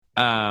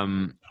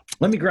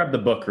Let me grab the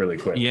book really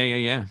quick.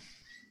 Yeah.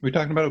 We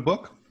talking about a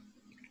book?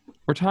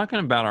 We're talking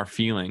about our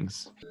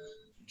feelings.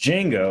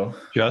 Django,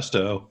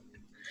 Justo.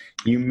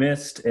 you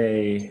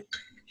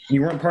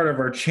weren't part of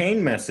our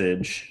chain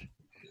message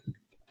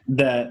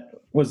that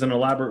was an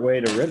elaborate way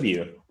to rib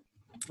you.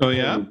 Oh,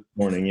 yeah?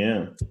 Morning,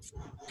 yeah.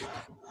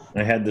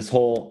 I had this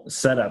whole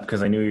setup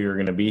because I knew you were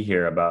going to be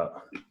here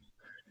about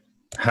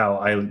how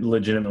I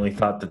legitimately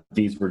thought that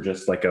these were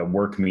just like a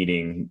work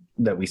meeting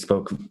that we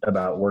spoke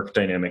about work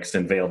dynamics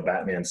and veiled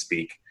Batman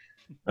speak.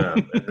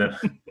 And then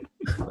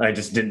I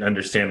just didn't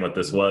understand what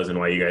this was and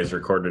why you guys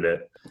recorded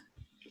it.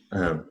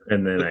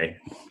 And then I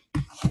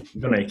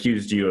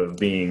accused you of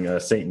being a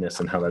Satanist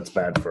and how that's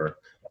bad for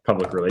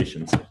public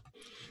relations.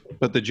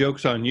 But the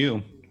joke's on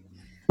you.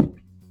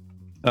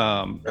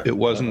 It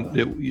wasn't.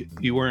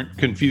 You weren't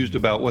confused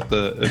about what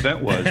the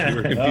event was. You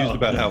were confused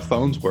about how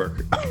phones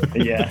work.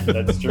 Yeah,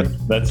 that's true.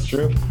 That's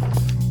true.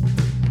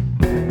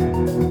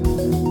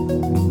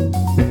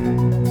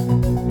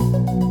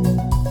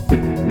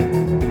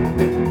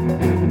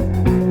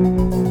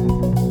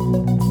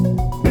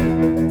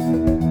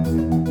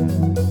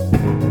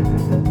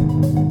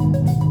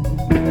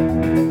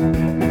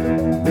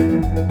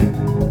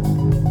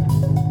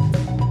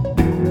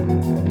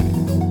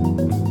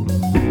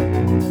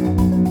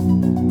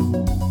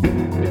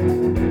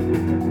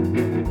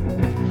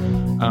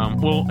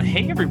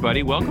 Hey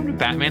everybody, welcome to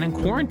Batman in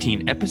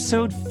Quarantine,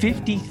 episode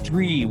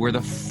 53, where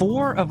the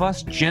four of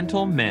us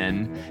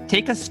gentlemen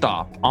take a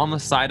stop on the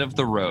side of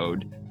the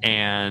road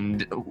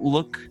and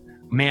look.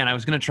 Man, I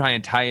was going to try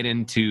and tie it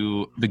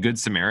into the Good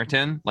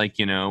Samaritan, like,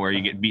 you know, where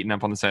you get beaten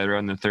up on the side of the road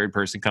and the third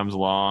person comes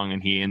along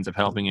and he ends up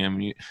helping him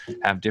and you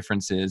have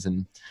differences.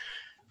 And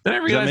then I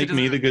Does realized that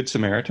make me the Good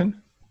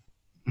Samaritan?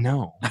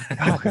 No,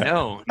 God,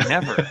 no,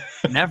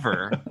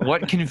 never.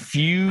 What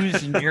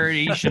confused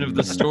narration of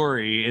the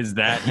story is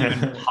that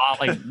even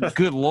like,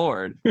 good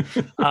Lord.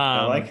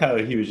 I like how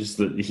he was just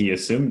he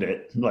assumed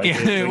it. Like,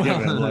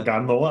 like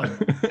I'm the one.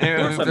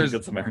 There's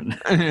Good Samaritan.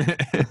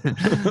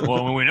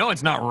 Well, we know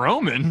it's not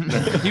Roman.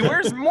 He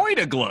wears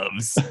Moida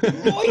gloves.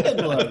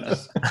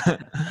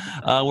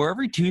 Where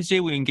every Tuesday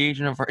we engage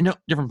in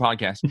different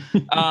podcast.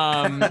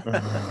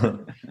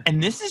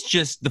 And this is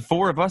just the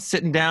four of us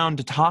sitting down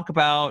to talk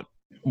about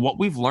what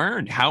we've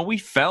learned, how we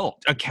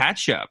felt, a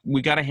catch-up.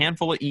 We got a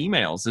handful of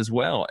emails as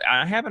well.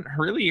 I haven't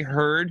really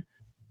heard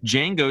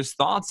Django's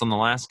thoughts on the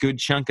last good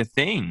chunk of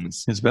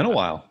things. It's been a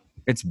while.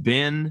 It's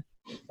been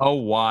a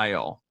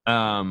while.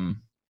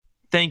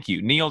 Thank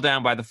you. Kneel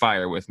down by the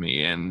fire with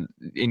me and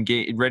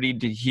engage, ready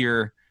to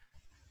hear.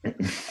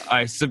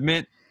 I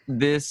submit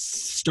this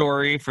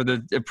story for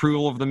the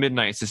approval of the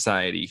Midnight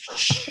Society.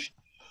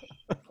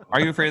 Are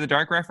you afraid of the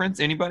dark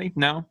reference? Anybody?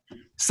 No?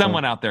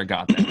 Someone out there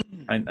got that.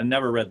 I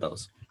never read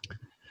those.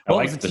 I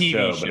liked the TV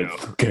show, but it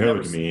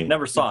scared me.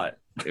 Never saw it.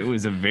 It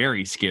was a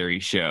very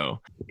scary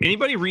show.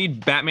 Anybody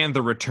read Batman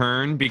The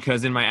Return?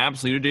 Because in my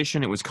Absolute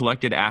Edition, it was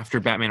collected after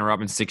Batman and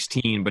Robin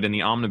 16, but in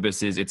the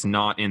omnibuses, it's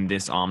not in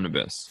this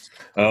omnibus.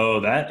 Oh,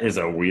 that is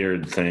a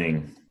weird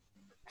thing.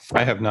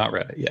 I have not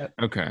read it yet.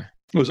 Okay.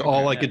 It was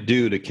all I could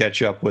do to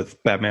catch up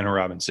with Batman and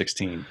Robin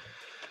 16.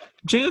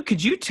 Django,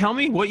 could you tell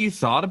me what you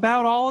thought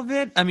about all of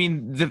it? I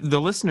mean,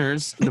 the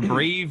listeners, the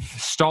brave,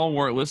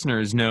 stalwart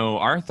listeners know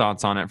our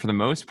thoughts on it for the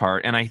most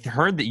part. And I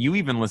heard that you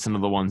even listen to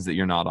the ones that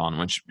you're not on,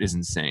 which is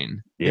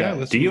insane.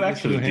 Yeah. Do you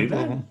actually do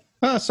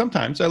that?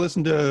 Sometimes. I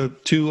listened to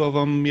 2 of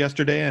them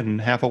yesterday and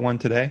half of one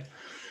today.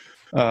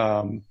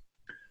 So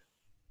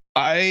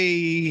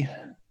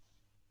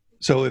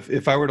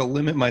if I were to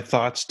limit my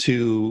thoughts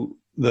to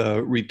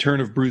the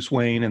return of Bruce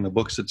Wayne and the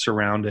books that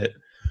surround it,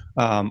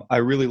 I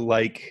really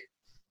like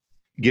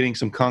getting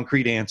some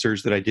concrete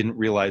answers that I didn't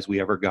realize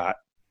we ever got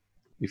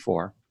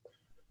before.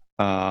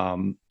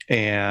 And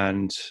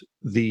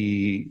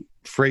the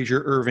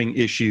Fraser Irving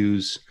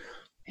issues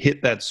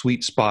hit that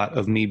sweet spot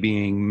of me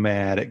being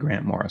mad at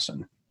Grant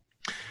Morrison.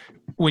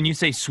 When you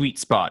say sweet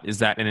spot, is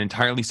that an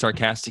entirely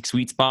sarcastic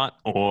sweet spot,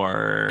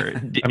 or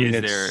is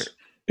there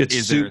a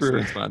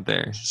sweet spot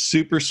there?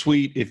 Super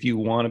sweet if you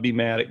want to be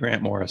mad at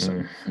Grant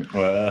Morrison.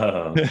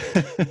 Wow.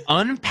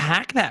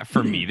 Unpack that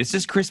for me. This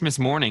is Christmas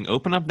morning.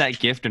 Open up that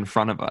gift in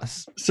front of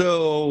us.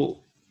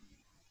 So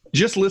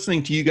just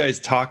listening to you guys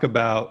talk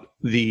about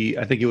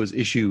I think it was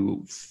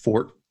issue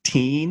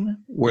 14,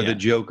 where the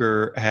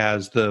Joker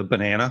has the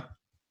banana.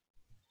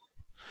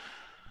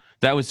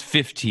 That was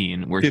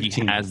 15, where 15.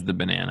 He has the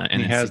banana.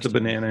 And he has 16. The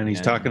banana, and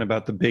he's talking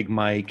about the Big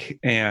Mike,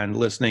 and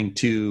listening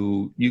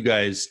to you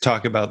guys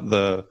talk about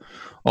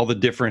all the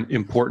different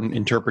important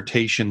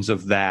interpretations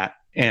of that,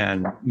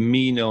 and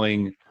me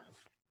knowing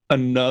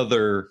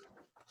another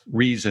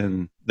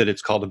reason that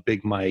it's called a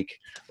Big Mike.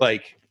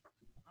 Like,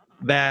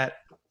 that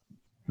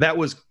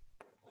was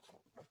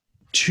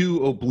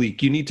too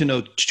oblique. You need to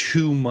know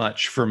too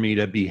much for me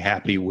to be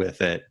happy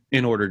with it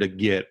in order to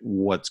get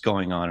what's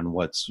going on and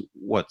what's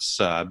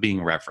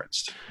being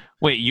referenced.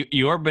 Wait,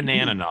 your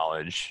banana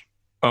knowledge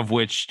of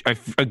which I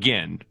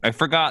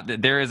forgot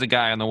that there is a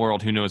guy in the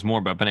world who knows more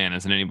about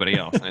bananas than anybody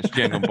else, and it's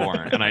Django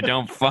Bourne, and I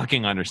don't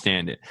fucking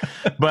understand it.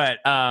 But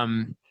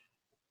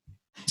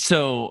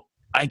so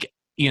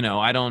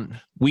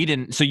we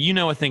didn't. So you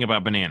know a thing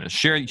about bananas?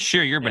 Share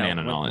your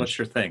banana knowledge. What's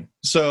your thing?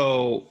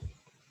 So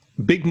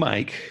Big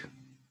Mike,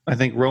 I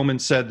think Roman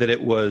said that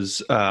it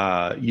was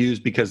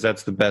used because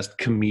that's the best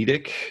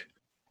comedic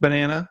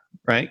banana,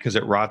 right? Because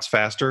it rots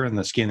faster and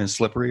the skin is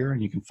slipperier,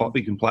 and you can fall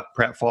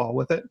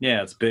with it.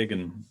 Yeah, it's big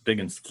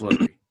and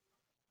slippery.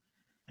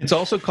 It's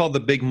also called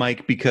the Big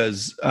Mike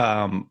because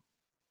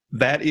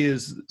that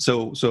is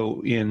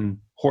so in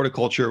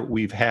horticulture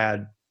we've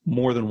had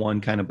more than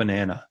one kind of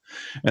banana,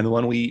 and the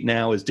one we eat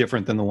now is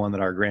different than the one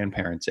that our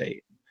grandparents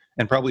ate,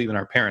 and probably even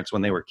our parents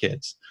when they were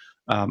kids.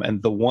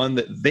 And the one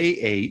that they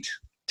ate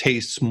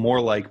tastes more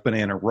like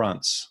banana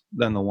runts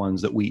than the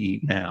ones that we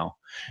eat now.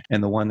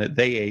 And the one that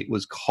they ate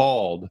was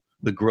called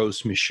the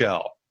Gros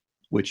Michel,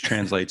 which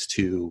translates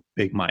to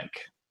Big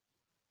Mike.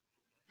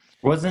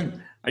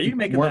 Are you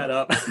making that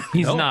up?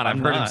 He's Nope, not. I've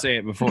heard him say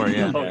it before.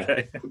 Yeah.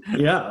 Okay.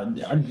 Yeah,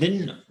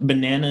 didn't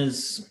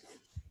bananas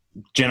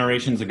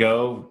generations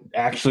ago,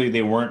 actually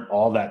they weren't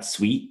all that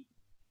sweet?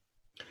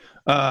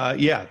 There are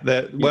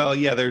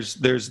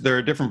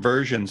different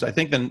versions. I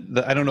think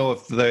I don't know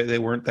if they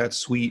weren't that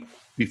sweet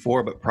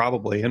before, but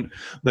probably. And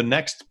the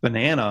next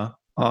banana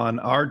on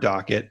our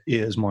docket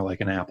is more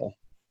like an apple.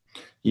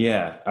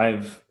 Yeah,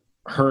 I've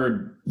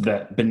heard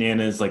that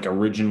bananas like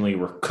originally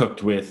were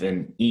cooked with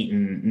and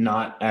eaten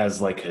not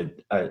as like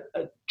a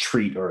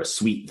treat or a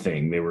sweet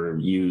thing. They were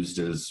used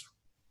as,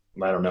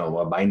 I don't know,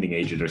 a binding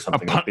agent or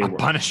something.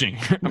 Punishing.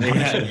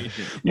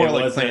 More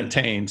like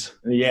plantains.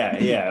 Yeah,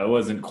 it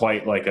wasn't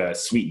quite like a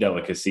sweet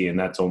delicacy, and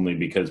that's only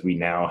because we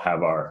now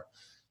have our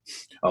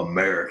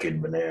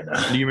American banana.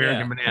 The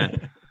American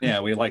banana.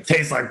 Yeah, we like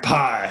tastes like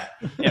pie.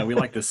 Yeah, we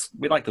like this.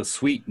 We like the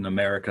sweet in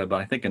America,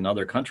 but I think in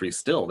other countries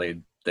still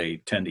they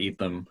tend to eat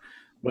them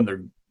when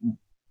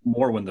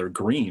they're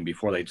green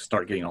before they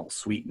start getting all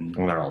sweet and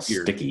when they're all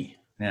weird. sticky.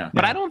 Yeah,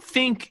 but I don't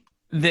think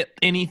that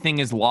anything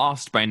is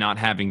lost by not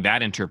having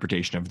that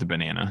interpretation of the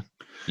banana.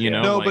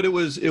 But it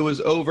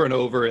was over and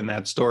over in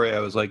that story. I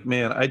was like,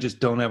 man, I just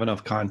don't have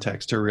enough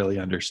context to really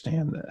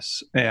understand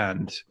this.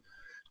 And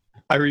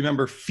I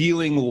remember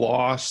feeling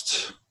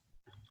lost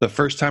the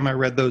first time I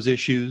read those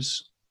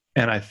issues,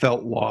 and I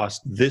felt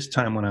lost this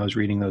time when I was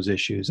reading those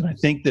issues. And I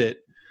think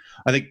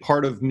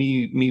part of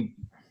me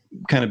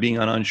kind of being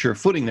on unsure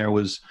footing there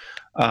was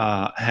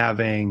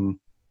having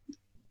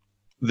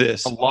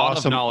this a lot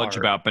awesome of knowledge art.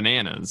 About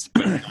bananas,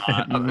 but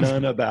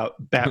none about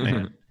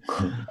Batman.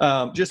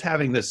 Just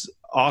having this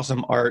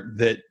awesome art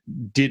that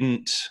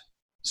didn't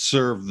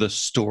serve the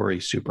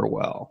story super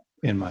well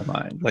in my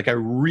mind. Like, I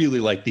really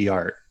liked the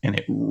art, and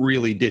it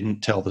really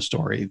didn't tell the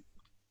story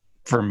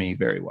for me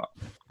very well.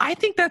 I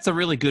think that's a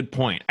really good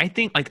point. I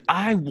think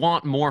I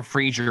want more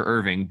Fraser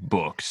Irving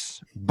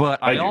books, but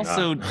I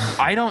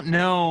don't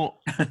know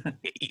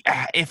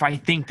if I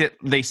think that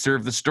they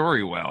serve the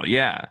story well.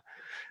 Yeah.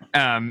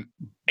 And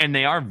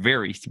they are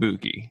very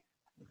spooky.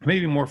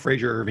 Maybe more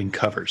Fraser Irving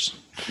covers.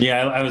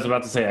 Yeah, I was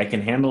about to say I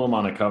can handle him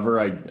on a cover.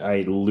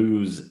 I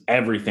lose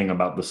everything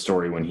about the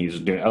story when he's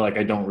doing.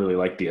 I don't really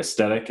like the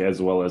aesthetic,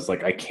 as well as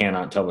I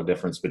cannot tell the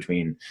difference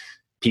between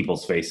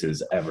people's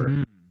faces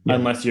ever,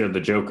 unless you're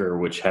the Joker,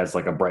 which has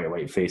a bright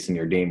white face, and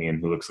you're Damian,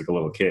 who looks like a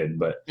little kid.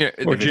 But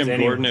or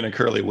Jim Gordon in a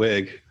curly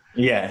wig.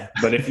 Yeah,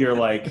 but if you're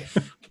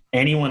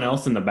anyone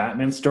else in the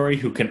Batman story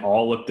who can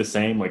all look the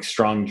same, like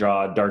strong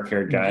jawed, dark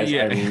haired guys,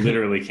 I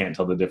literally can't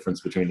tell the difference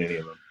between any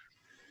of them.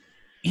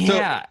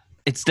 Yeah,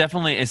 it's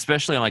definitely,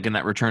 especially in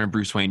that Return of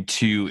Bruce Wayne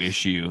 2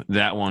 issue,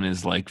 that one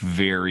is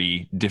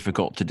very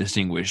difficult to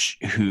distinguish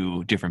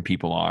who different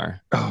people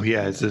are. Oh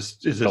yeah, is this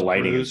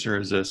Bruce, or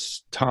is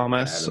this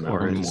Thomas,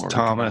 or is Mordecai.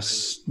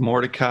 Thomas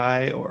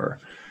Mordecai, or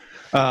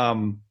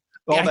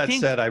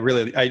said,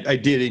 I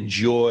did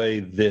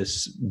enjoy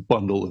this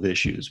bundle of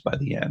issues by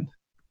the end.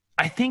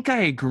 I think I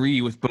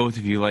agree with both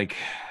of you. I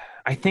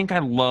think I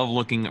love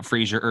looking at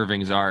Fraser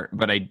Irving's art,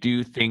 but I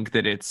do think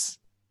that it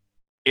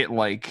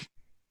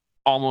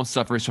almost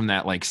suffers from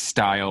that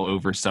style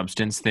over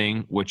substance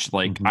thing, which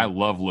I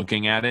love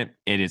looking at it.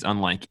 It is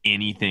unlike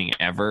anything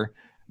ever,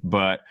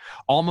 but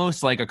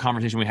almost like a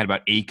conversation we had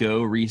about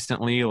Aiko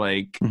recently,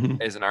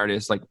 as an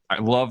artist, I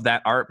love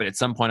that art. But at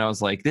some point I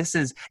was like, this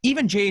is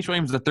even J.H.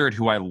 Williams III,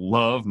 who I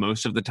love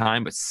most of the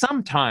time, but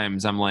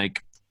sometimes I'm I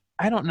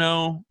don't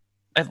know.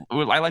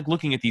 I like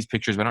looking at these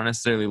pictures, but I don't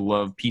necessarily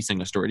love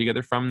piecing a story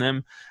together from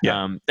them.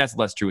 Yeah. That's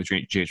less true with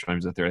J.H.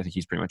 Williams III. I think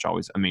he's pretty much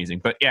always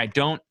amazing. But yeah,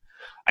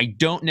 I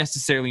don't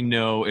necessarily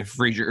know if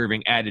Fraser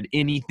Irving added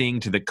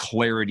anything to the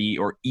clarity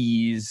or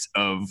ease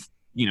of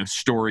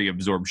story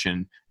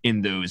absorption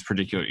in those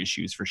particular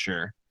issues, for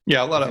sure.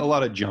 Yeah, a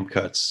lot of jump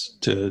cuts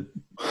to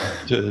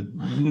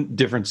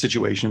different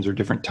situations or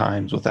different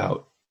times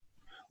without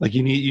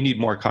you need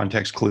more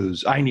context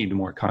clues. I need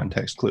more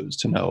context clues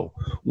to know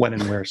when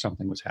and where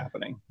something was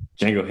happening.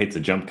 Django hates a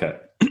jump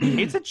cut.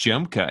 hates a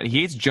jump cut.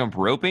 He hates jump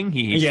roping.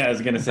 He hates Yeah, I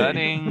was gonna say.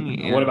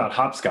 cutting. What about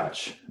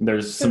hopscotch?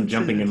 There's some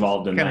jumping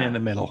involved in Kind of that. in the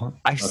middle. Huh?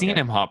 I've seen Okay.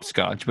 him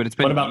hopscotch, but it's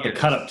been What about the years.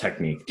 cut up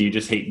technique? Do you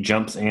just hate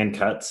jumps and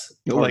cuts?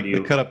 Or Like do the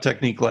you... cut up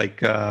technique,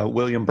 like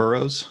William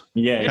Burroughs,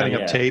 Yeah, cutting yeah,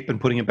 up tape and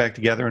putting it back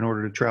together in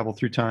order to travel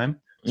through time.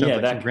 Sounds Yeah,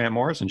 like that- some Grant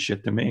Morrison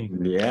shit to me.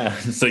 Yeah.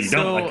 So you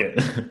don't So, like it.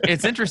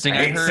 It's interesting.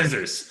 I hate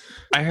scissors.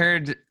 I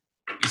heard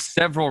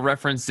several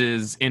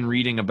references in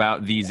reading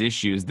about these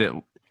issues that,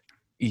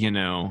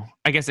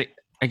 I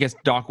guess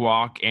Doc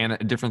Walk and a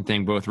different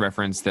thing both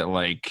referenced that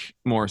like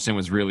Morrison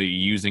was really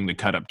using the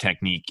cut up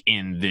technique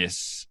in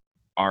this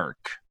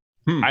arc.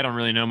 I don't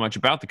really know much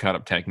about the cut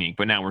up technique,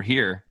 but now we're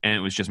here and it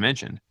was just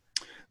mentioned.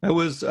 That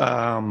was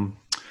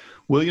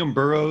William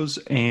Burroughs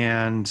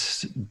and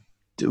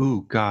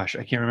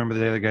I can't remember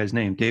the other guy's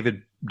name.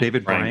 David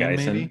Brian Bryan,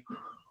 Geisen. maybe.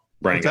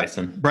 Brian What's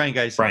that? Geisen. Brian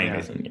Geisen. Brian yeah.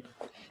 Geisen.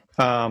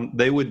 Yeah.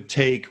 They would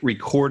take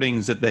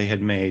recordings that they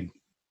had made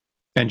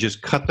and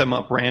just cut them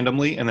up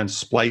randomly and then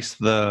splice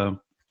the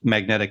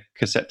magnetic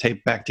cassette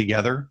tape back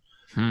together.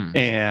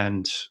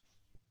 And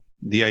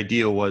the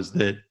idea was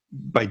that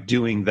by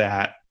doing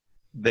that,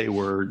 they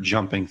were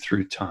jumping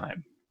through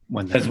time.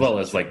 As well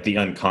as like the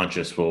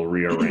unconscious will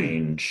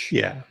rearrange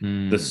Yeah.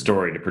 the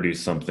story to produce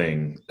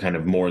something kind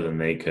of more than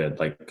they could.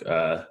 Like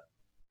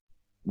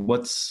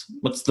what's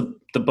the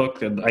book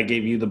that I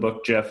gave you the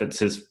book, Jeff? It's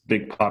his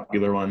big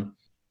popular one.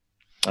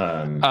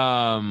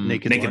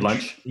 Naked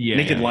Lunch. Yeah,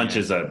 Naked yeah, Lunch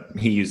yeah. is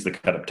he used the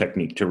cut up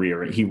technique to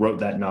rearrange. He wrote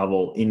that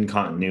novel in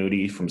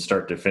continuity from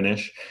start to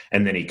finish,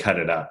 and then he cut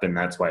it up, and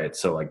that's why it's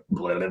so like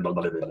blah, blah, blah,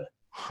 blah,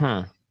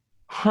 blah.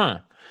 Huh.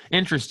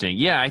 Interesting.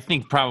 Yeah, I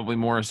think probably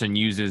Morrison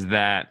uses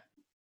that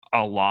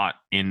a lot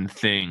in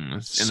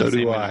things. In So the same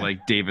do way I. that,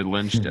 like David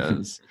Lynch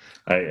does.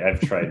 I've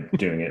tried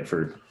doing it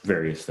for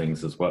various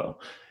things as well.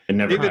 It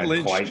never David had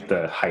Lynch- quite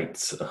the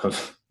heights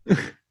of.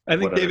 I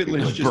think What David other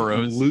Lynch people- just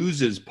Burroughs.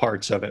 loses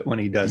parts of it when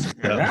he does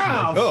it. though.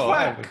 Oh,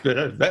 fuck.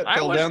 That I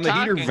fell was down the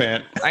heater talking.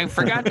 vent. I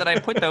forgot that I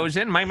put those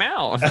in my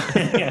mouth.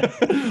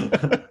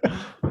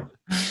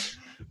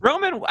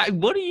 Roman,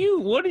 what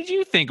did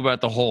you think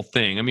about the whole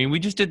thing? I mean, we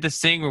just did this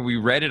thing where we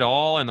read it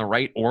all in the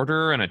right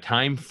order and a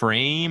time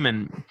frame,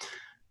 and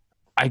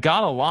I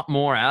got a lot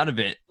more out of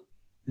it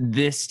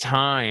this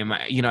time.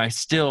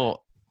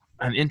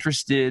 I'm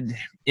interested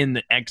in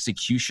the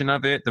execution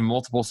of it, the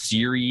multiple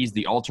series,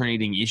 the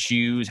alternating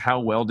issues.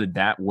 How well did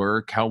that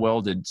work? How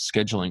well did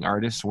scheduling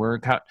artists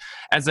work? How,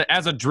 as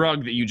a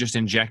drug that you just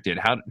injected,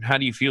 how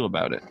do you feel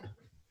about it?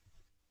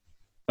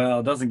 Well,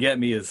 it doesn't get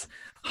me as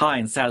high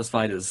and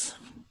satisfied as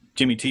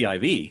Jimmy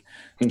TIV.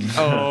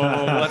 Oh,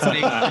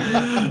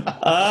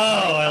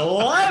 I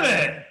love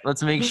it.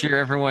 let's make sure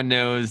everyone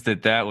knows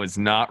that was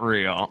not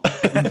real.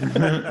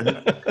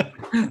 There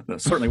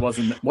certainly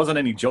wasn't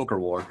any Joker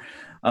war.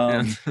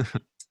 Oh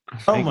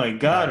my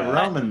God,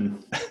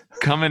 Roman!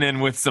 Coming in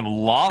with some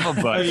lava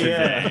butt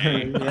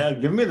today. Yeah,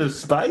 give me the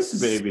spice,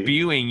 baby.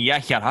 Spewing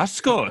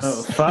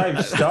yahyaraskos.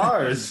 5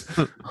 stars.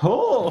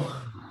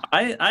 Oh,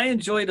 I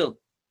enjoyed it.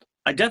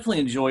 I definitely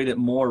enjoyed it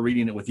more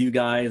reading it with you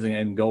guys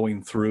and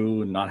going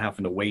through and not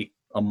having to wait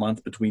a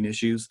month between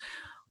issues.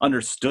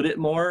 Understood it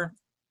more.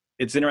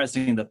 It's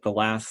interesting that the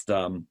last,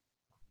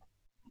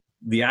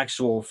 the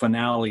actual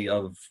finale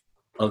of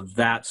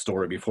that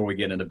story before we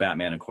get into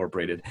Batman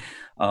Incorporated,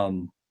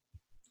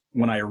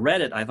 when I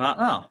read it, I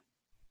thought,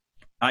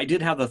 I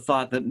did have the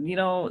thought that,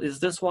 is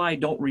this why I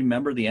don't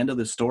remember the end of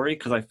the story?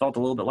 Because I felt a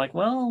little bit like,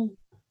 well,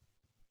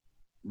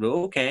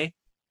 okay.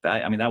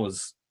 I mean, that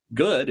was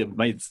good. It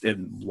was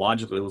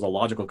a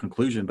logical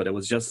conclusion, but it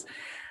was just,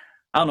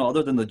 I don't know,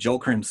 other than the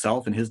Joker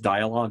himself and his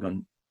dialogue,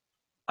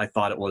 I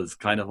thought it was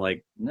kind of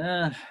like,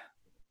 not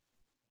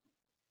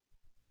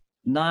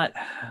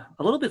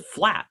a little bit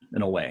flat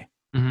in a way.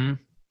 Mm-hmm.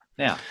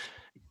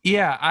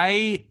 Yeah,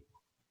 I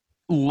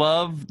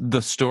love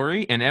the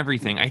story and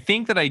everything. I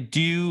think that I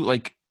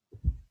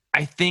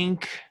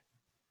think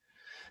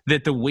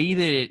that the way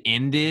that it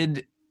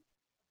ended,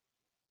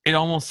 it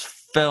almost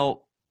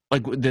felt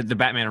like the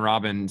Batman and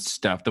Robin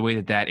stuff, the way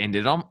that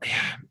ended,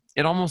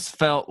 it almost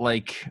felt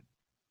like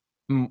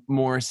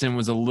Morrison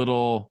was a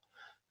little,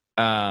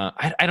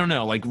 I don't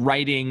know, like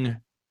writing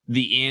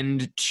the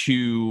end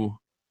to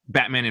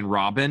Batman and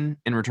Robin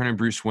in Return of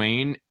Bruce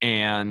Wayne.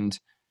 And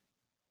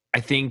I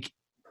think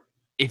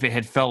if it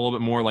had felt a little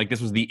bit more like this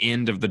was the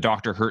end of the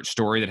Dr. Hurt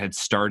story that had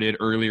started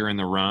earlier in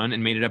the run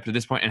and made it up to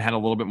this point and had a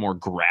little bit more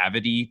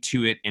gravity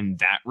to it in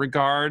that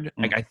regard.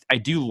 Like I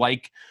do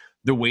like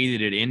the way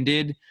that it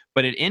ended,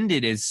 but it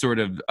ended as sort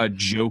of a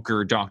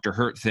Joker Dr.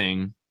 Hurt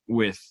thing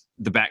with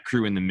the Bat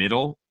Crew in the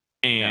middle.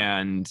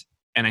 And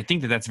I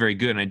think that that's very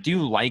good. And I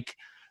do like,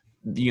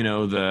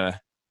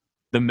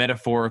 the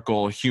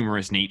metaphorical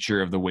humorous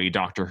nature of the way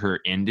Dr. Hurt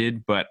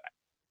ended, but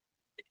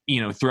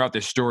throughout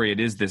this story,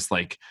 it is this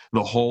like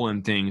the hole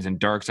in things and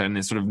Darkseid and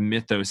this sort of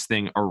mythos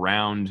thing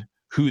around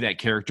who that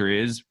character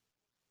is.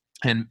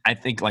 And I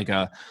think like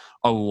a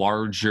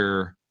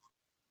larger,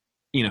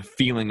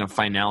 feeling of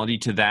finality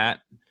to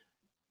that,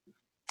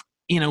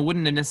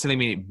 wouldn't have necessarily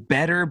made it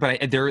better,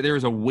 but there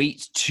was a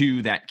weight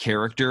to that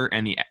character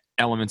and the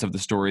elements of the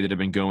story that have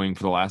been going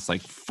for the last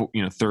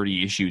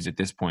 30 issues at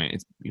this point.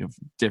 It's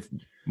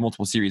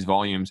multiple series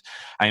volumes.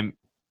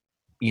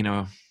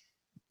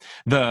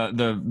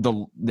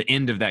 The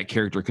end of that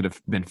character could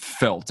have been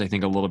felt, I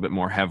think, a little bit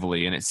more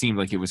heavily, and it seemed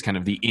like it was kind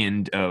of the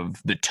end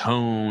of the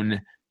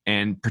tone,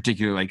 and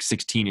particularly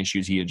 16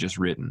 issues he had just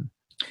written.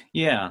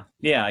 Yeah,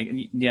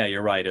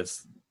 you're right.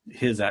 It's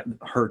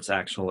Hurt's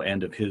actual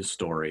end of his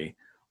story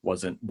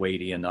wasn't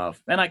weighty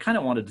enough, and I kind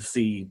of wanted to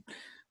see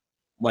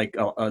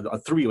a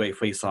three-way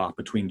face-off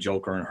between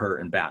Joker and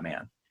Hurt and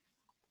Batman,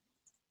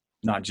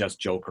 not just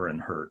Joker and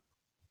Hurt.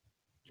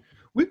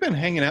 We've been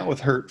hanging out with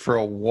Hurt for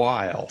a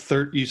while.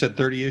 You said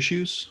 30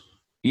 issues?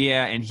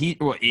 Yeah, and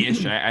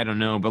ish, I don't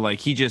know, but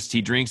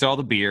he drinks all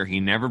the beer. He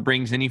never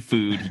brings any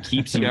food. He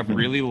keeps you up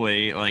really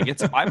late.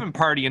 I've been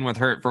partying with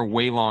Hurt for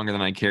way longer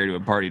than I care to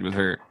have partied with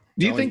Hurt.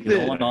 Do you think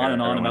that going on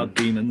and on about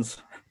demons?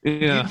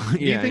 Yeah. Do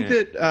you think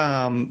that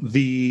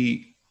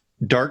the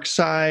dark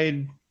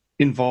side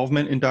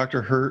involvement in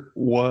Dr. Hurt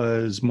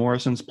was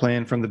Morrison's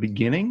plan from the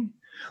beginning?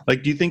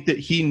 Do you think that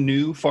he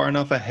knew far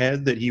enough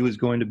ahead that he was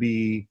going to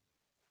be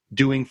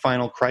doing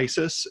Final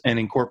Crisis and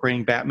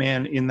incorporating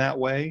Batman in that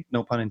way,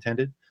 no pun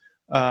intended,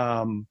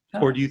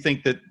 or do you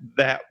think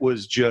that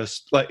was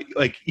just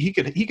he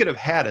could have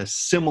had a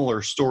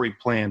similar story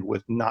planned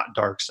with not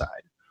Darkseid,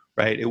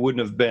 right? It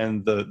wouldn't have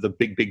been the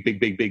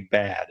big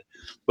bad,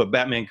 but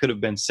Batman could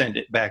have been sent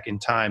it back in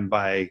time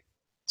by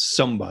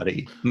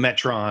somebody,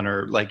 Metron,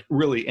 or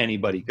really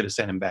anybody could have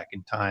sent him back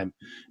in time,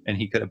 and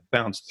he could have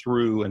bounced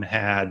through and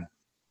had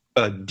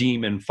a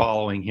demon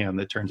following him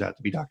that turns out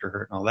to be Dr.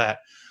 Hurt and all that.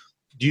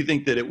 Do you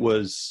think that it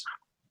was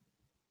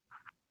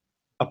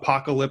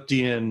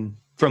apocalyptian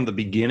from the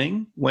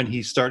beginning when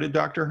he started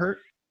Dr. Hurt?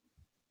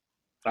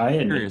 I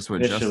initially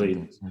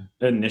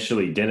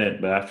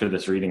didn't, but after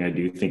this reading, I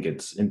do think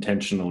it's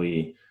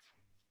intentionally,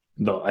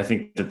 though. I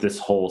think that this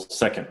whole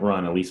second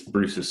run, at least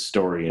Bruce's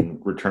story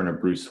and Return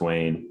of Bruce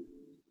Wayne,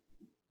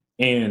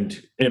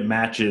 and it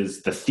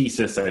matches the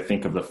thesis, I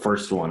think, of the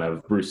first one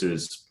of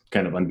Bruce's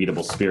kind of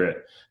unbeatable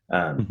spirit.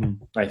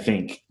 I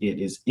think it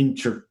is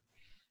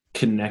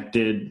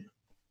connected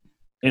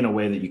in a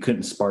way that you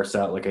couldn't sparse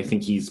out. I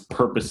think he's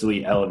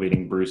purposely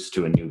elevating Bruce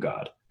to a new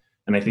god,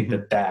 and I think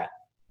that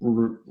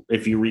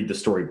if you read the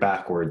story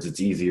backwards, it's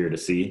easier to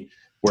see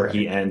where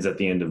he ends at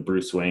the end of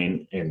Bruce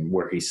Wayne and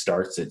where he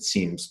starts. It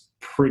seems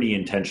pretty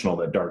intentional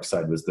that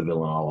Darkseid was the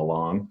villain all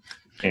along,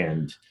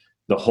 and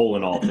the whole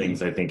in all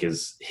things, I think,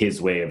 is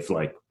his way of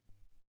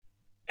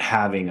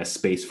having a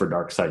space for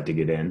Darkseid to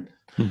get in.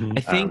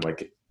 I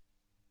think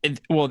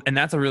and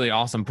that's a really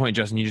awesome point,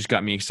 Justin. You just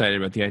got me excited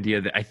about the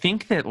idea that I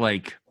think that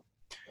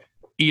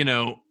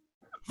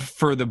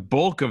for the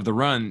bulk of the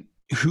run,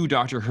 who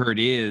Dr. Hurt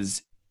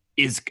is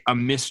a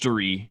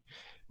mystery,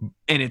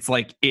 and it's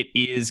it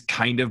is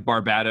kind of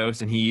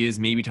Barbados, and he is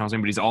maybe Thomas Wayne,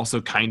 but he's also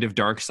kind of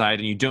Darkseid,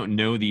 and you don't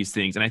know these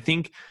things. And I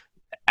think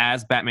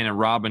as Batman and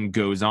Robin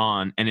goes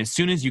on, and as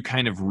soon as you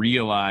kind of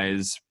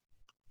realize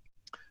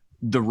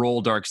the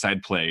role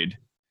Darkseid played,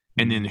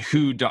 and then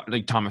who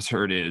Thomas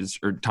Hurt is,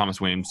 or Thomas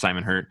Wayne,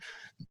 Simon Hurt,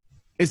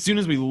 as soon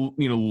as we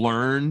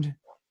learned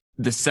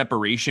the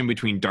separation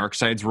between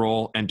Darkseid's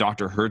role and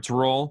Dr. Hurt's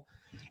role,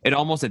 it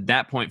almost at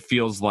that point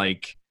feels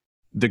like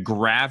the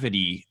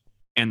gravity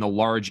and the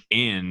large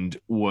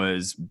end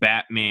was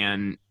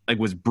Batman,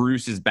 was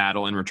Bruce's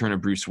battle in Return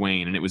of Bruce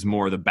Wayne, and it was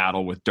more the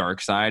battle with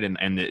Darkseid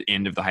and the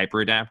end of the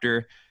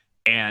hyperadapter.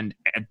 And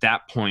at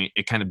that point,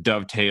 it kind of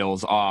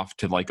dovetails off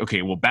to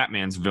okay, well,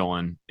 Batman's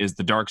villain is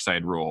the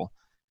Darkseid role.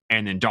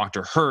 And then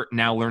Dr. Hurt,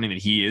 now learning that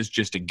he is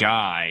just a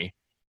guy,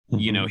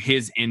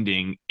 his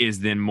ending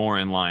is then more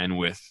in line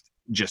with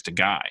just a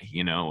guy,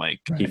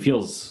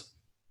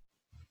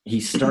 he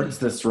starts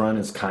this run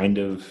as kind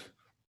of,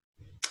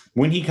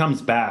 when he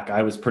comes back,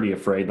 I was pretty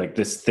afraid,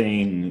 this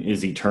thing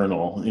is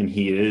eternal and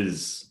he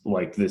is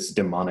this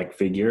demonic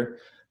figure.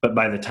 But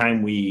by the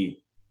time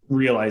we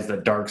realize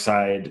that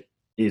Darkseid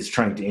is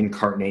trying to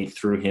incarnate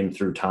through him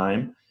through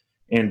time,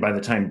 and by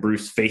the time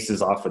Bruce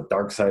faces off with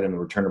Darkseid in the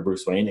Return of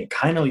Bruce Wayne, it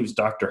kind of leaves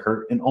Dr.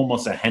 Hurt in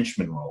almost a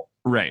henchman role.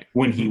 Right.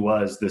 When he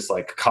was this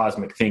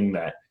cosmic thing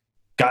that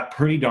got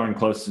pretty darn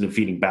close to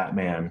defeating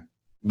Batman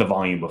the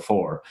volume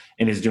before,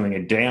 and is doing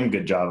a damn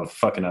good job of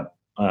fucking up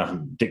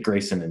Dick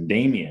Grayson and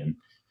Damian,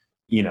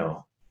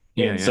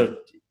 So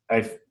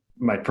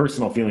my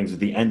personal feelings with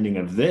the ending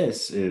of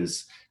this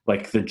is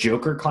the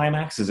Joker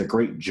climax is a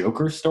great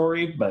Joker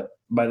story, but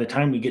by the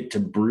time we get to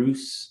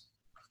Bruce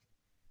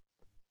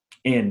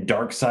and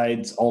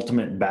Darkseid's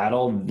ultimate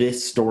battle,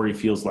 this story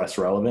feels less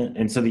relevant.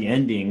 And so the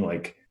ending,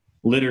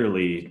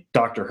 literally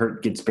Dr.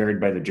 Hurt gets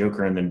buried by the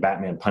Joker and then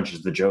Batman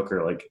punches the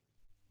Joker.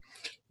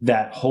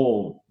 That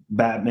whole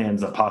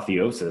Batman's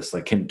apotheosis,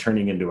 him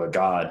turning into a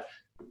god,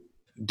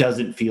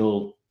 doesn't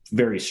feel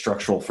very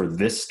structural for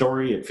this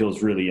story. It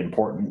feels really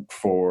important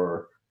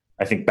for,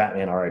 I think,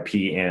 Batman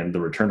R.I.P. and the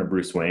Return of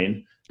Bruce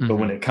Wayne. But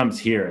when it comes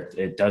here,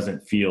 it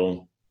doesn't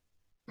feel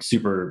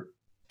super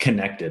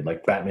connected.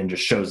 Batman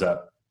just shows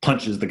up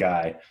punches the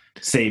guy,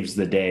 saves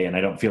the day, and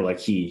I don't feel like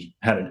he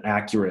had an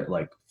accurate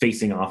like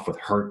facing off with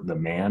Hurt the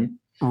man.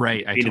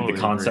 Right. I Hated totally the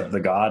concept agree. of the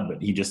god,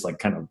 but he just like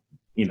kind of,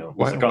 you know, was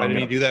Why, like, oh, why I'm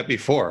didn't he gonna, do that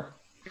before?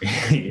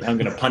 I'm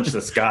gonna punch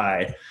this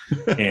guy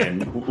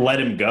and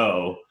let him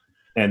go,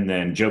 and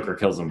then Joker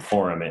kills him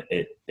for him.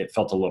 It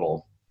felt a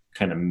little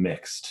kind of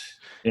mixed,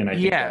 and I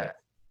think that,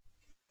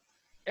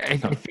 I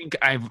think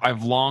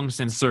I've long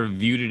since sort of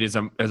viewed it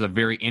as a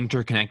very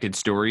interconnected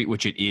story,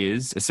 which it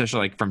is, especially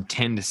like from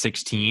 10 to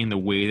 16, the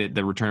way that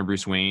the Return of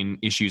Bruce Wayne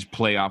issues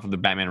play off of the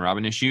Batman and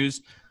Robin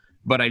issues.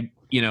 But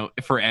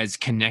for as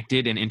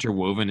connected and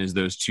interwoven as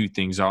those two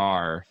things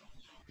are,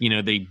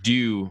 they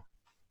do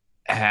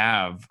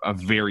have a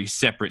very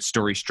separate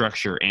story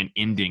structure and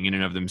ending in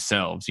and of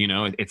themselves.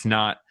 It's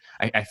not.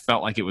 I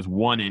felt like it was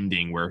one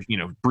ending where,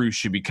 Bruce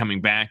should be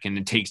coming back and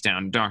it takes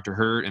down Dr.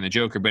 Hurt and the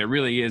Joker, but it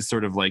really is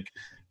sort of like,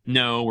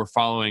 no, we're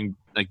following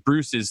like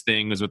Bruce's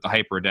thing was with the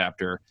hyper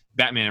adapter.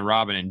 Batman and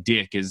Robin and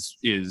Dick is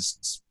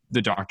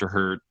the Dr.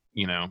 Hurt,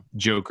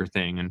 Joker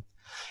thing.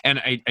 And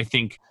I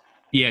think,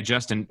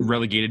 Justin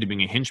relegated to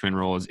being a henchman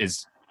role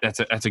is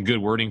that's a good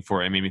wording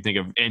for it. It made me think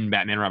of in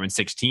Batman and Robin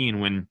 16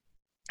 when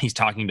he's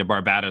talking to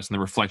Barbados in the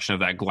reflection of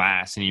that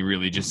glass, and he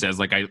really just says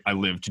like, I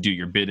live to do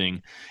your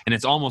bidding. And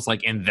it's almost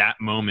like in that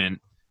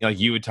moment, like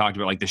you had talked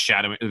about, like the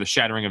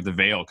shattering of the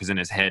veil, because then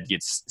his head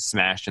gets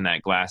smashed in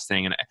that glass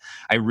thing. And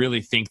I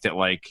really think that,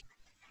 like,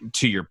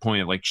 to your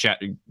point of like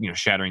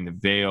shattering the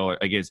veil,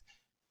 I guess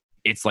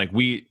it's like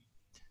the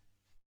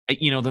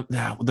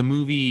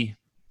movie,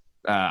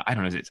 I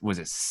don't know, was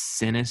it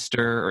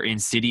Sinister or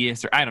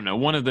Insidious, or I don't know,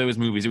 one of those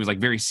movies. It was like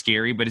very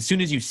scary, but as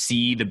soon as you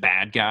see the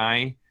bad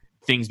guy,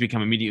 things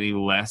become immediately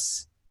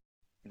less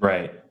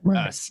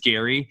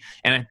scary.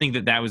 And I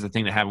think that was the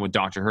thing that happened with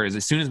Dr. Hurt, is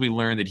as soon as we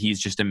learn that he's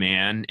just a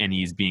man and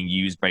he's being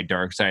used by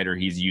Darkseid, or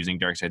he's using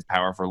Darkseid's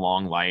power for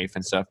long life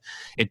and stuff,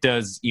 it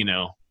does,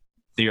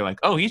 you're like,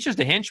 oh, he's just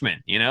a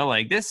henchman,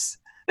 like this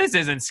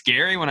isn't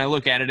scary when I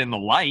look at it in the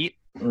light.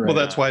 right. Well,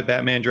 that's why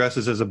Batman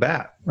dresses as a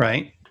bat,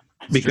 right?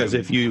 Because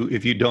if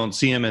you don't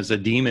see him as a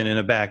demon in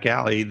a back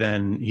alley,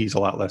 then he's a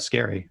lot less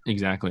scary.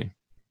 Exactly.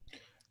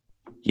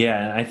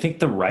 Yeah, I think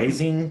the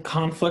rising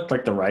conflict,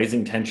 like the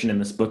rising tension in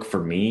this book,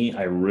 for me,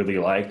 I really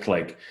liked.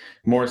 Like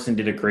Morrison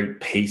did a great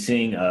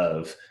pacing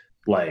of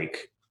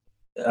like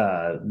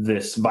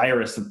this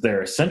virus that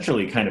they're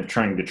essentially kind of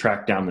trying to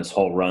track down this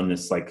whole run,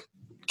 this like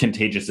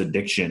contagious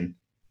addiction.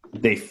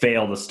 They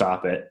fail to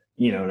stop it,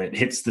 and it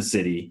hits the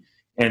city.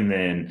 And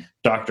then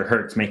Dr.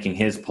 Hurt's making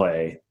his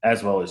play,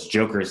 as well as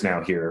Joker's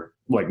now here,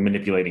 like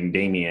manipulating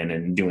Damian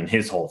and doing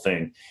his whole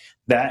thing.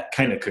 That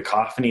kind of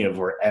cacophony of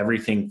where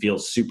everything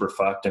feels super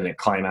fucked, and it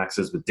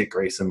climaxes with Dick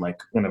Grayson,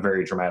 like in a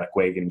very dramatic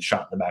way, getting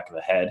shot in the back of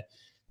the head.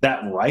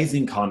 That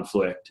rising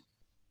conflict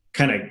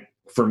kind of,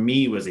 for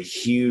me, was a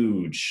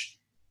huge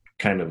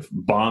kind of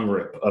bong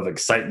rip of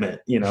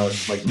excitement.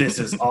 It's like, this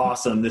is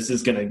awesome. This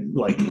is going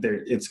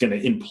to it's going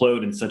to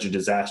implode in such a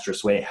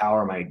disastrous way. How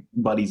are my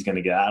buddies going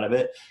to get out of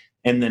it?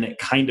 And then it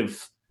kind of,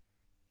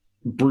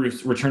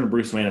 Return of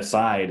Bruce Wayne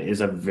aside,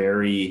 is a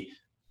very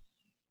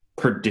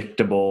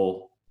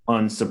predictable,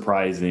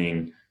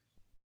 unsurprising,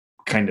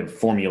 kind of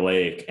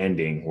formulaic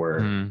ending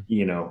where,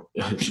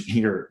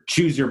 you're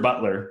choose your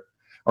butler,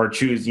 or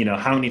choose,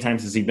 how many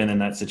times has he been in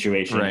that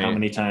situation? Right. How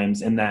many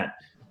times? And that,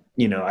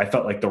 I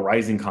felt like the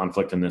rising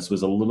conflict in this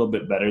was a little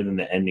bit better than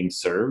the ending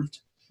served.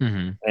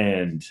 Mm-hmm.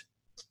 And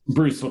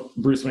Bruce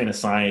Wayne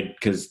aside,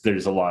 because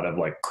there's a lot of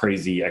like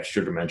crazy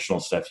extra dimensional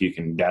stuff you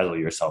can dazzle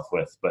yourself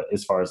with. But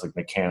as far as like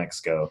mechanics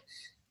go,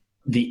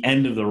 the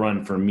end of the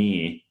run for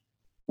me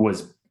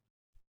was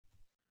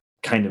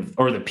kind of,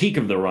 or the peak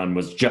of the run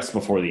was just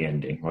before the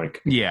ending.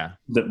 Like,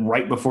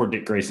 right before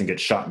Dick Grayson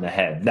gets shot in the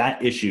head.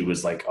 That issue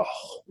was like,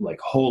 oh, like,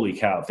 holy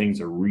cow, things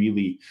are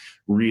really,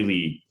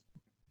 really,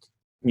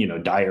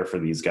 dire for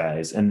these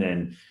guys. And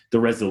then the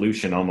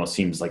resolution almost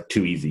seems like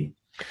too easy.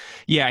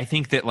 Yeah, I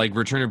think that like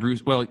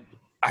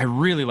I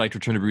really liked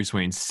Return of Bruce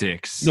Wayne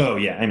 6. Oh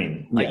yeah, I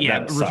mean,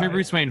 Return of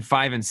Bruce Wayne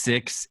 5 and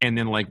 6, and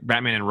then like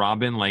Batman and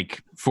Robin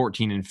like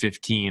 14 and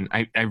 15.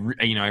 I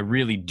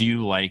really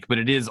do like, but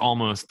it is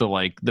almost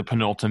the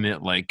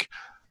penultimate, like,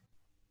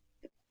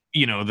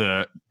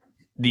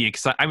 the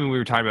excite. I mean, we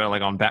were talking about it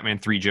like on Batman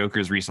 3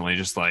 Jokers recently.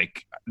 Just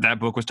like that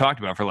book was talked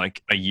about for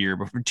like a year,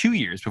 2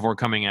 years before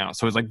coming out.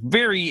 So it was like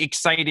very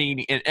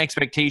exciting and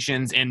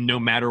expectations, and no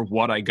matter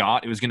what I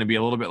got, it was going to be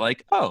a little bit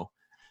like, oh,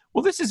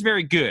 well, this is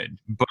very good.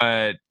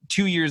 But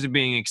 2 years of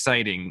being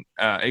excited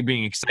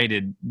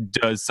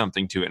does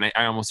something to it. And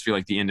I almost feel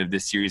like the end of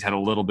this series had a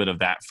little bit of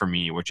that for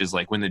me, which is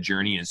like when the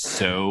journey is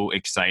so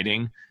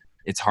exciting,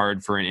 it's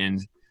hard for an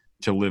end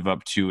to live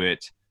up to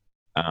it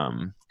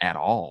at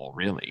all,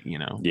 really.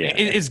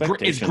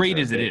 It's great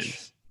as it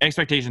is.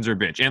 Expectations are a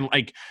bitch. And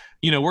like,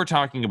 we're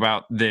talking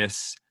about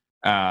this,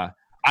 I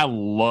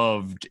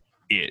loved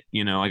it,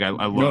 like I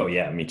love. Oh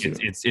yeah, me too.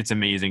 It's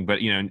amazing, but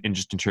and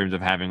just in terms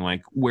of having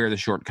like where the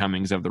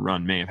shortcomings of the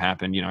run may have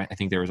happened, I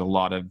think there was a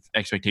lot of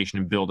expectation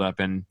and build up,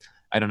 and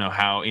I don't know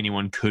how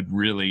anyone could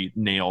really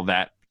nail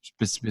that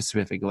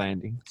specific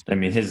landing. I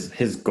mean,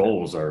 his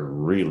goals are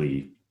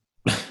really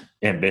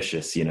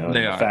ambitious, you know.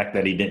 They The are. fact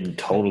that he didn't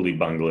totally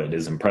bungle it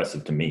is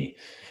impressive to me.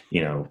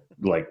 You know,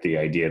 like the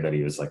idea that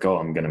he was like, "Oh,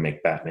 I'm going to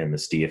make Batman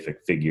this deific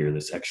figure,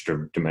 this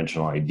extra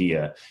dimensional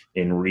idea,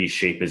 and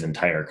reshape his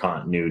entire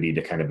continuity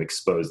to kind of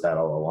expose that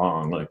all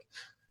along." Like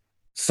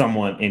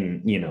someone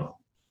in, you know,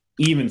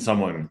 even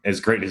someone as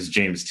great as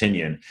James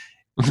Tynion,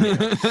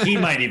 he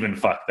might even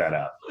fuck that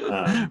up.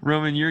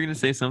 Roman, you're going to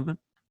say something?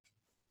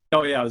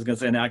 Oh yeah, I was gonna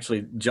say, and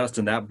actually,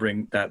 Justin,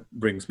 that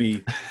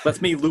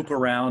lets me loop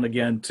around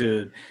again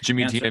to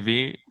Jimmy answer-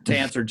 TV? to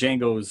answer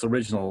Django's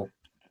original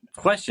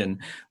question,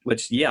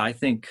 which I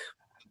think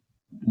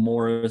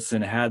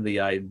Morrison had the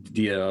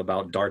idea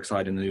about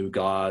Darkseid and the New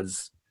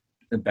Gods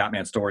and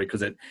Batman story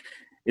because it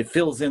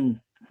fills in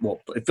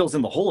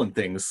the hole in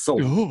things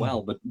so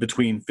well, but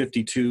between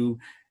 52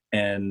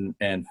 and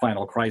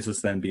Final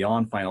Crisis, then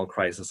beyond Final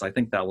Crisis, I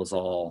think that was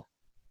all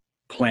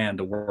planned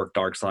to work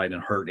Darkseid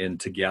and Hurt in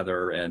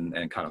together and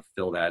kind of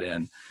fill that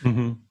in.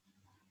 Mm-hmm.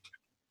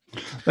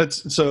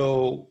 That's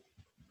so.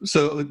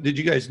 Did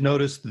you guys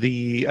notice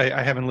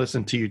I haven't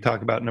listened to you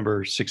talk about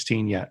number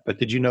 16 yet, but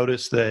did you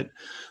notice that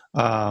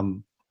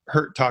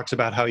Hurt talks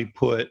about how he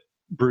put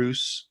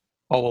Bruce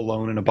all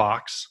alone in a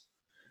box,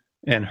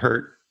 and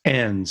Hurt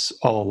ends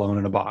all alone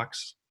in a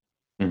box?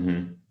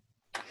 Mm-hmm.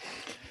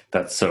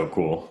 That's so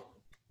cool.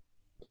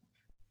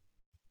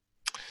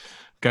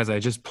 Guys, I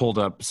just pulled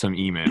up some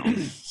emails.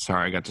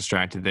 Sorry, I got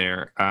distracted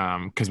there.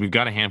 Because we've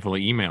got a handful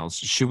of emails.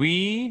 Should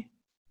we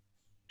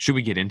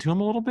get into them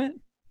a little bit?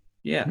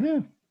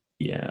 Yeah.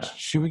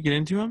 Should we get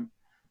into them?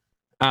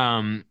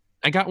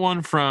 I got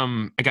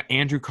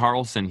Andrew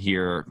Carlson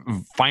here.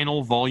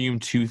 Final Volume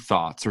 2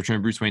 thoughts. Return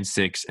of Bruce Wayne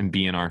 6 and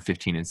BNR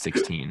 15 and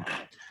 16.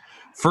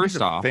 First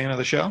He's a off, fan of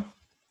the show?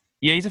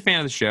 yeah, he's a fan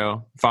of the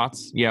show.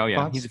 Thoughts? Yeah,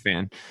 Thoughts? He's a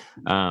fan.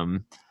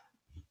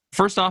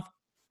 First off,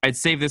 I'd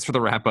save this for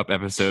the wrap-up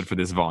episode for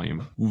this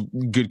volume.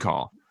 Good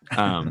call.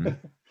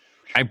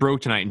 I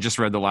broke tonight and just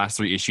read the last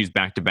 3 issues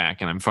back to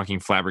back, and I'm fucking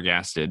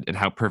flabbergasted at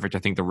how perfect I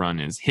think the run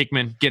is.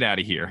 Hickman, get out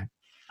of here.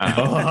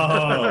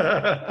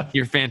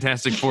 Your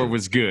Fantastic Four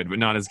was good, but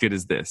not as good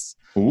as this.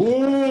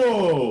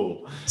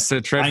 Whoa! So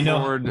tread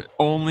forward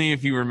only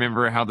if you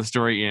remember how the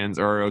story ends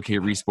or are okay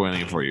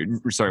re-spoiling it for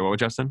you. Sorry, what was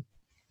Justin?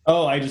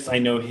 Oh, I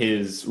know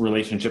his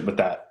relationship with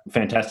that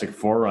Fantastic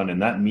Four run,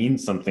 and that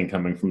means something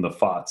coming from the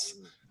Fots.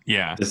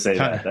 Yeah. To say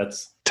that,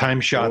 that's time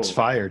shots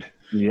fired.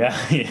 Yeah.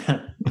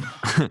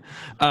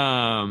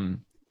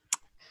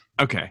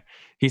 Okay.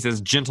 He says,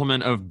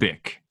 "Gentlemen of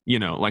Bic." You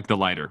know, like the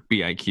lighter,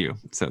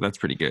 BIQ. So that's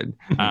pretty good.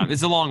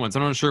 It's a long one, so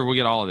I'm not sure we'll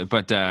get all of it.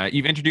 But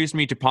you've introduced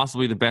me to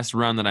possibly the best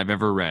run that I've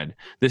ever read.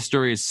 This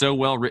story is so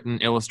well written,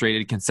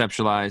 illustrated,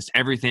 conceptualized.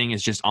 Everything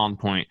is just on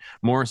point.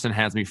 Morrison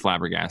has me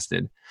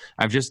flabbergasted.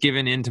 I've just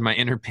given in to my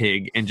inner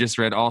pig and just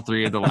read all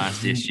 3 of the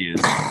last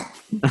issues.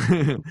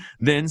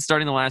 Then,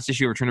 starting the last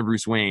issue of Return of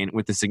Bruce Wayne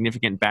with the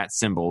significant bat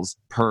symbols,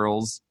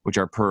 pearls, which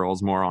are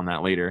pearls, more on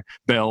that later,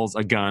 bells,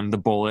 a gun, the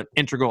bullet,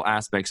 integral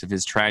aspects of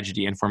his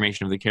tragedy and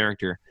formation of the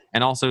character,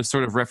 and also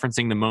sort of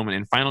referencing the moment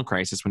in Final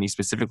Crisis when he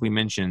specifically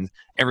mentioned,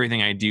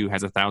 "Everything I do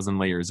has 1,000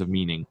 layers of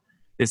meaning."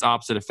 This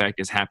opposite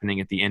effect is happening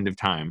at the end of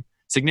time.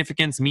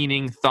 Significance,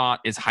 meaning,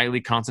 thought is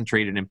highly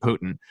concentrated and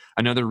potent.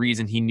 Another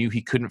reason he knew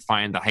he couldn't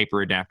find the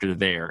hyperadapter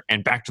there.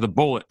 And back to the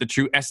bullet, the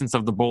true essence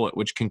of the bullet,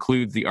 which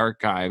concludes the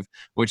archive,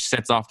 which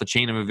sets off the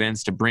chain of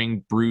events to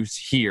bring Bruce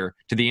here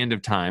to the end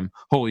of time.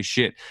 Holy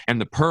shit. And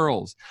the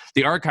pearls,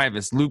 the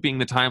archivist looping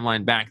the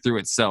timeline back through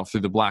itself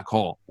through the black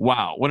hole.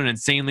 Wow, what an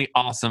insanely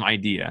awesome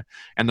idea.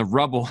 And the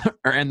rubble,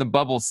 and the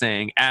bubble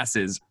saying,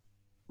 "Asses."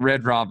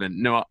 Red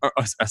Robin. No,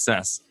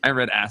 assess. I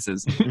read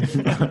asses.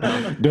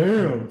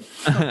 Damn.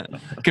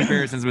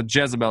 Comparisons with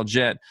Jezebel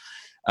Jet.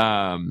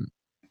 And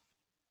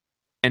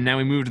now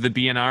we move to the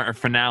BNR or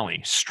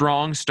finale.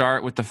 Strong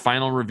start with the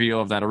final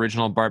reveal of that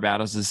original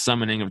Barbados'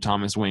 summoning of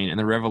Thomas Wayne and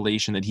the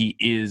revelation that he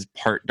is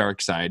part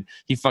Darkseid.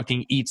 He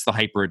fucking eats the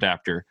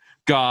hyperadapter.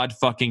 God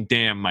fucking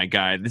damn, my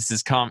guy. This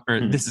is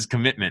this is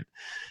commitment.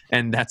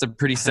 And that's a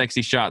pretty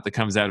sexy shot that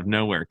comes out of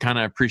nowhere. Kind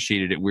of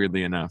appreciated it,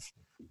 weirdly enough.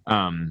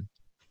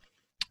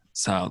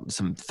 So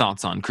some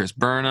thoughts on Chris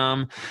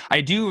Burnham.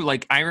 I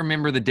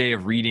remember the day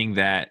of reading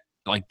that,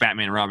 like,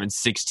 Batman and Robin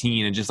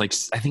 16, and just like,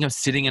 I think I was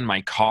sitting in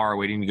my car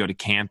waiting to go to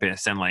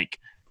campus, and like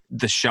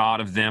the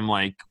shot of them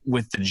like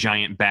with the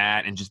giant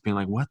bat and just being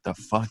like, what the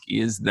fuck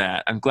is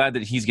that? I'm glad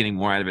that he's getting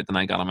more out of it than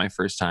I got on my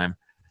first time.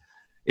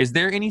 Is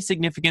there any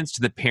significance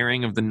to the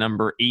pairing of the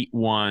number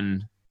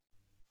 8-1?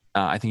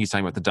 I think he's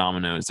talking about the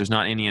Dominoes. There's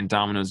not any in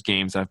Dominoes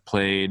games I've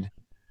played.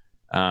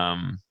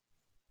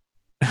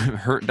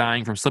 Hurt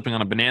dying from slipping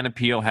on a banana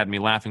peel had me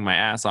laughing my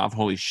ass off.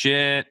 Holy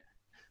shit.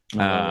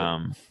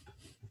 Wrapping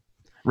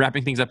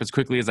things up as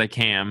quickly as I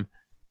can.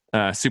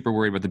 Super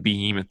worried about the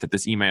behemoth that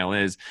this email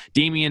is.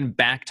 Damian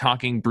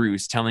back-talking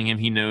Bruce, telling him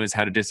he knows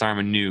how to disarm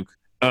a nuke.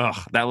 Ugh,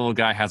 that little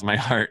guy has my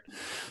heart.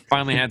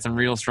 Finally had some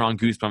real strong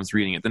goosebumps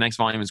reading it. The next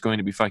volume is going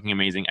to be fucking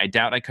amazing. I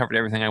doubt I covered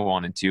everything I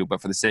wanted to,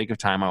 but for the sake of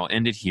time, I will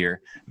end it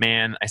here.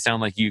 Man, I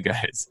sound like you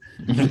guys.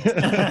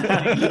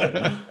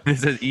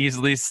 This has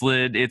easily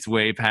slid its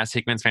way past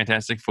Hickman's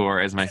Fantastic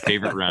Four as my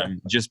favorite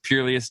run. Just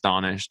purely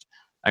astonished.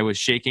 I was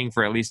shaking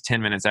for at least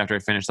 10 minutes after I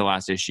finished the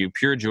last issue.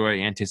 Pure joy,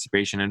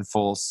 anticipation, and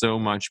full so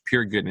much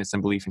pure goodness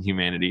and belief in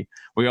humanity.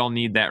 We all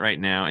need that right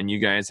now, and you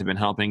guys have been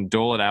helping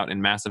dole it out in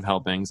massive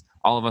helpings.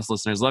 All of us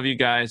listeners love you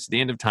guys to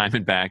the end of time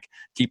and back.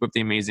 Keep up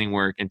the amazing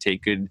work and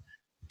take a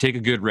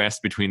good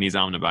rest between these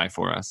omnibuy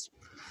for us.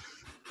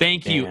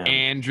 Thank you,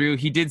 Andrew.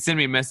 He did send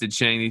me a message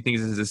saying he thinks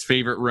this is his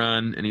favorite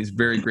run, and he's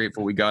very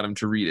grateful we got him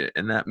to read it,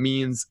 and that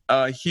means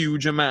a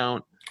huge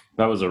amount.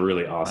 That was a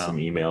really awesome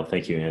email.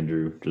 Thank you,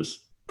 Andrew. Just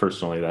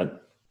personally,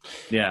 that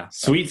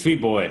sweet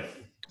boy.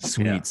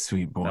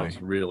 Sweet boy. That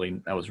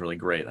was really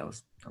great. That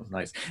was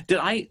nice.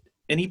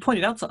 And he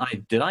pointed out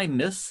something. Did I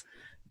miss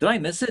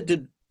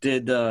it?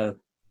 Did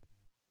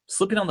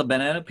slipping on the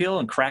banana peel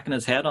and cracking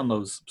his head on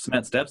those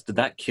cement steps, did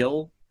that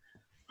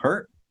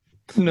hurt?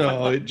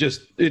 No, it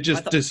just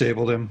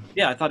disabled him.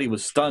 Yeah, I thought he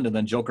was stunned, and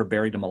then Joker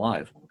buried him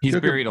alive. He's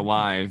buried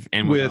alive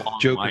and with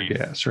Joker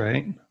gas,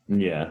 right?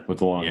 Yeah, with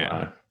the long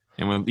life.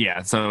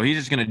 And so he's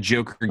just gonna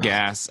Joker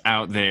gas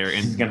out there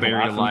and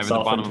bury alive at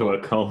the bottom into a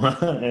coma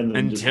and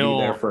then just be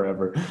there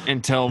forever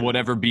until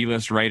whatever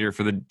B-list writer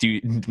for the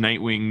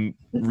Nightwing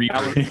Reaper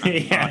brought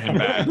him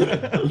back.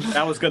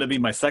 That was going to be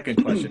my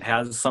second question.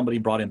 Has somebody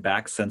brought him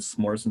back since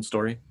Morrison's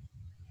story?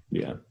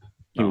 Yeah,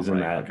 he was in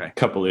that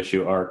couple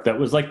issue arc. That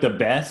was like the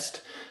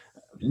best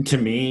to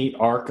me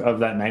arc of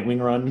that Nightwing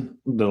run.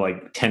 The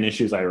like 10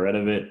 issues I read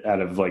of it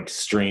out of like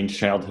strange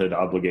childhood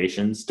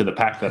obligations to the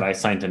pack that I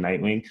signed to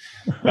Nightwing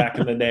back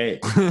in the day.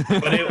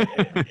 But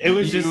it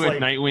was just like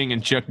Nightwing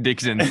and Chuck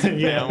Dixon.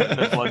 Yeah.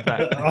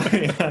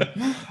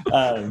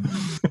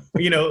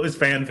 It was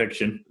fan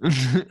fiction.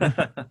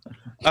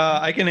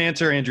 I can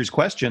answer Andrew's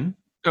question.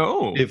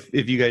 Oh, if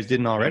you guys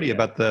didn't already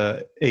about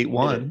the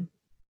 8-1.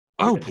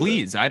 Oh,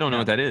 please! I don't know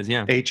what that is.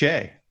 Yeah.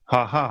 HA.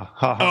 Ha ha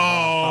ha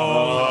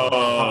ha.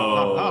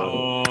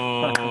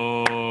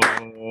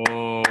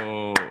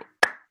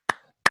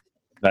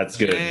 That's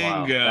good.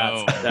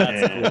 Wow.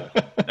 That's cool.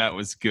 That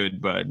was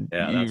good, bud.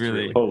 Yeah, you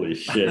really. Holy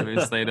shit.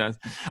 Really slayed us.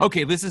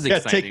 Okay, this is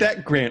exciting. Take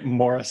that, Grant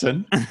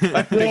Morrison.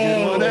 I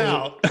figured one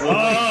out.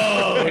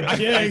 Oh,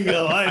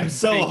 Django! I'm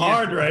so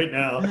hard right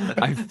now.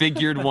 I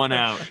figured one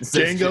out.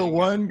 Django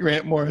 1,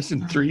 Grant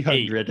Morrison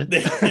 300.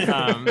 This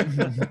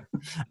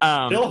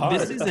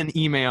is an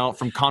email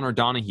from Connor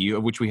Donahue,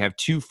 of which we have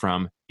two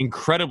from.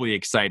 Incredibly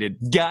excited.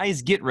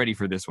 Guys, get ready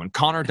for this one.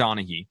 Connor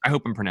Donahue. I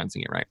hope I'm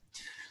pronouncing it right.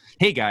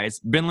 Hey guys,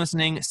 been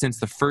listening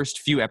since the first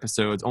few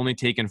episodes, only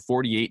taken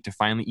 48 to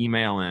finally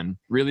email in.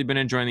 Really been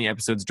enjoying the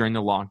episodes during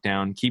the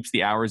lockdown, keeps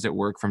the hours at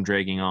work from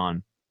dragging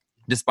on.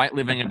 Despite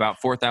living about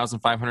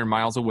 4,500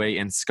 miles away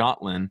in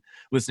Scotland,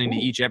 listening to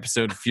each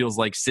episode feels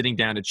like sitting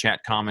down to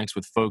chat comics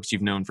with folks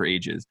you've known for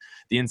ages.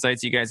 The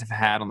insights you guys have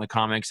had on the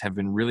comics have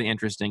been really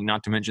interesting,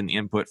 not to mention the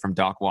input from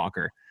Doc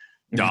Walker.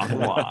 Doc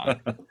Walk.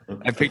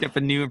 I picked up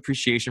a new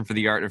appreciation for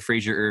the art of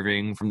Fraser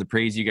Irving from the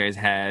praise you guys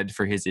had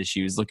for his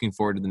issues. Looking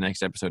forward to the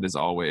next episode as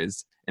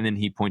always. And then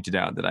he pointed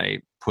out that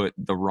I put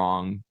the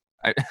wrong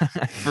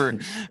for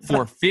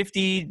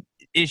 50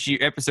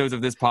 episodes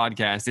of this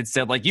podcast. It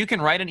said like you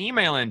can write an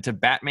email in to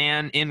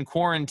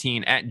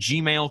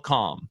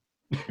batmaninquarantine@gmail.com.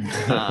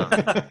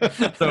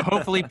 So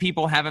hopefully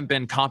people haven't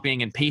been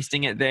copying and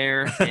pasting it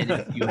there. And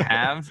if you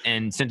have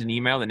and sent an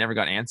email that never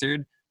got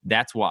answered,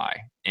 that's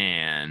why.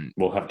 And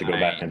we'll have to go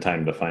back in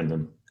time to find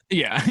them.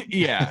 Yeah.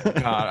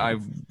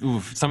 God,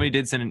 somebody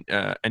did send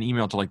an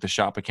email to like the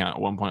shop account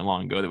at one point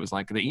long ago that was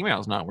like the email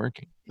is not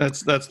working.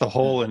 That's the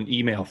hole in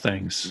email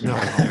things. The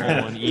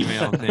hole in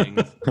email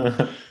things.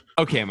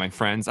 Okay, my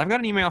friends, I've got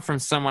an email from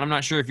someone I'm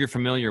not sure if you're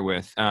familiar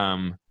with.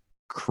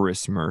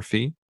 Chris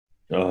Murphy.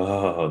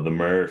 Oh, the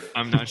Murph.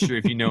 I'm not sure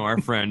if you know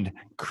our friend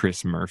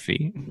Chris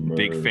Murphy.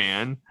 Big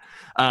fan.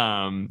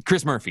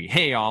 Chris Murphy.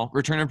 Hey, y'all.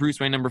 Return of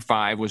Bruce Wayne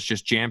 #5 was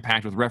just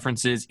jam-packed with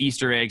references,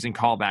 Easter eggs, and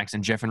callbacks,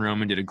 and Jeff and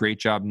Roman did a great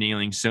job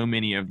nailing so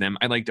many of them.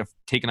 I'd like to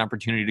take an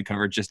opportunity to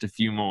cover just a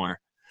few more.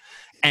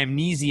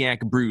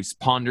 Amnesiac Bruce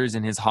ponders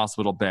in his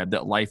hospital bed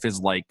that life is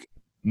like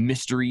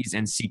mysteries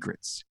and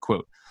secrets.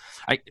 Quote.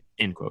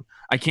 End quote.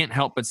 I can't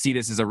help but see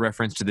this as a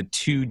reference to the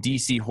 2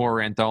 DC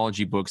horror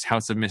anthology books,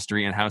 House of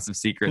Mystery and House of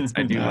Secrets.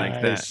 I do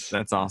like that.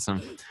 That's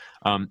awesome.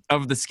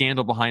 Of the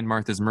scandal behind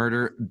Martha's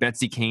murder,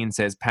 Betsy Kane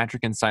says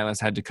Patrick and Silas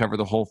had to cover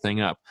the whole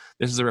thing up.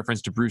 This is a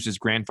reference to Bruce's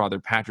grandfather,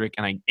 Patrick,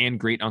 and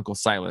great-uncle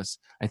Silas.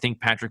 I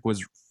think Patrick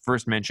was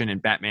first mentioned in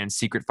Batman's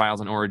Secret Files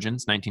and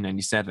Origins,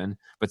 1997,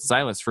 but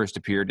Silas first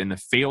appeared in The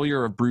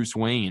Failure of Bruce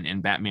Wayne in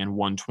Batman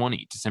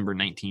 120, December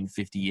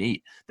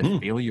 1958. The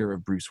Failure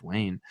of Bruce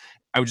Wayne.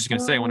 I was just going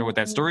to say, I wonder what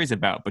that story is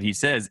about, but he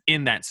says,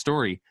 in that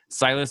story,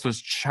 Silas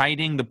was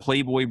chiding the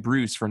Playboy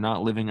Bruce for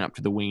not living up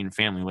to the Wayne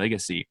family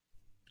legacy.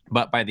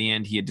 But by the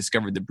end, he had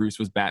discovered that Bruce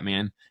was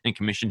Batman and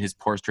commissioned his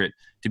portrait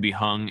to be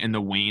hung in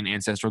the Wayne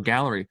Ancestral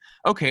Gallery.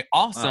 Okay,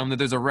 awesome that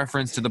there's a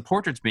reference to the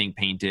portraits being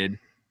painted.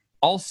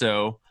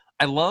 Also,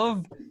 I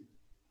love,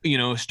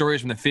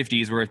 stories from the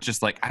 50s where it's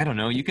just like, I don't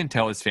know, you can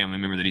tell his family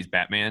member that he's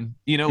Batman.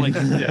 Like,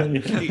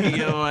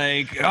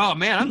 oh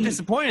man, I'm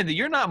disappointed that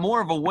you're not more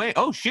of a Wayne.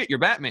 Oh shit, you're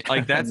Batman.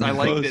 Like I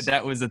like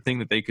that was a thing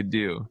that they could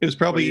do. It was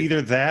probably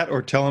either that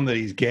or tell him that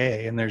he's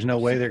gay, and there's no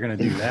way they're going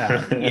to do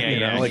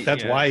that.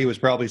 That's why he was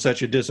probably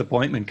such a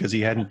disappointment, because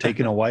he hadn't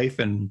taken a wife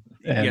and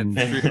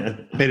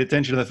paid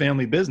attention to the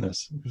family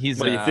business.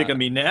 What do you think of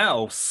me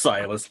now,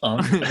 Silas?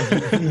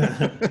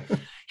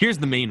 Here's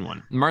the main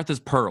one. Martha's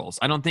pearls.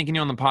 I don't think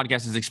anyone on the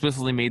podcast has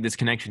explicitly made this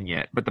connection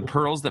yet, but the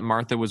pearls that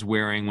Martha was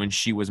wearing when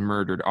she was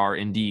murdered are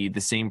indeed the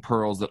same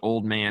pearls that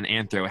old man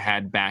Anthro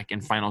had back in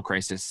Final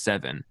Crisis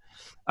 7.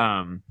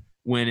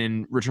 When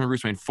in Return of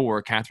Bruce Wayne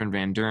 4, Catherine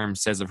Van Derm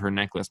says of her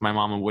necklace, "My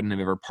mama wouldn't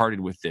have ever parted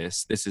with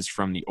this. This is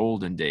from the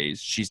olden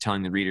days." She's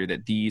telling the reader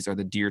that these are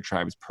the Deer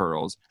Tribe's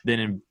pearls. Then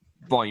in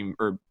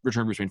Return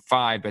of Bruce Wayne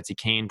 5, Betsy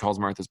Kane calls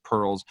Martha's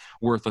pearls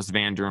worthless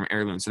Van Derm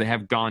heirlooms. So they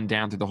have gone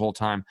down through the whole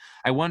time.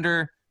 I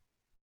wonder,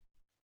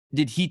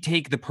 did he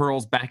take the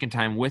pearls back in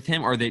time with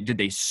him, or did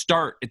they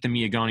start at the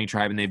Miagani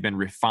tribe and they've been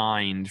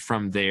refined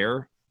from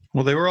there?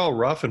 Well, they were all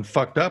rough and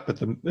fucked up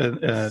at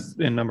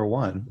in number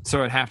 1.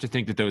 So I'd have to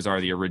think that those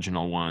are the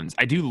original ones.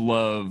 I do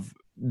love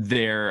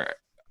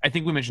I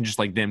think we mentioned just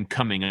like them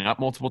coming up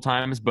multiple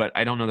times, but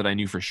I don't know that I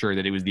knew for sure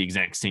that it was the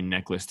exact same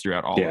necklace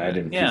throughout all of it. Yeah, I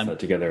didn't piece that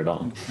together at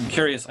all.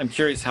 I'm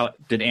curious how,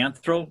 did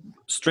Anthro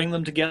string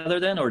them together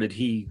then, or did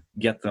he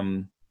get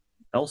them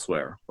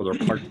elsewhere? Were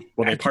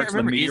they parts of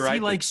the meteorite? Is he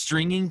like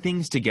stringing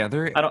things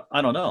together?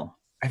 I don't know.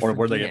 Or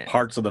were they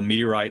parts of the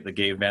meteorite that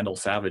gave Vandal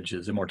Savage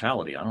his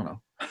immortality? I don't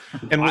know.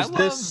 And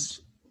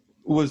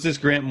was this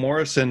Grant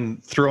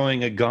Morrison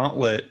throwing a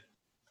gauntlet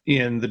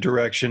in the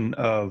direction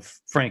of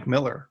Frank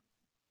Miller?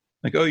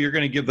 Like, oh, you're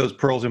going to give those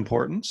pearls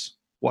importance?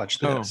 Watch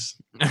this.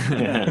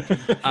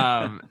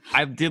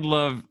 I did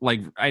love, I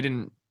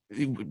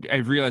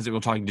realized that we were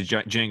talking to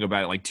Django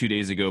about it like 2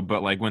 days ago,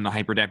 but like when the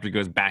hyperdaptor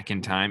goes back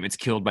in time, it's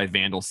killed by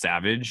Vandal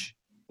Savage,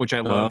 which I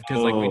love,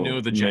 because we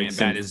know the giant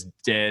bat is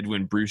dead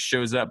when Bruce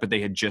shows up, but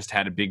they had just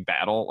had a big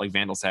battle, like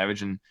Vandal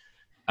Savage, and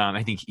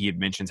I think he had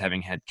mentions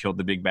having had killed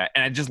the big bat.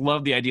 And I just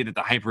love the idea that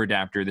the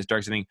hyperdaptor, this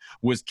Darkseid thing,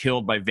 was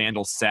killed by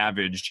Vandal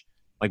Savage,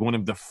 like one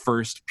of the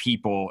first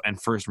people and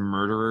first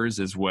murderers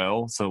as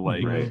well. So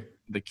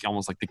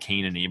almost like the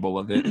Cain and Abel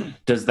of it.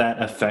 Does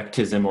that affect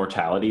his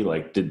immortality?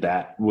 Like,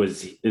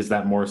 is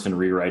that Morrison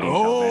rewriting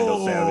how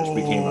Vandal Savage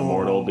became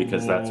immortal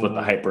because that's what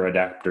the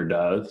hyperadapter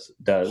does?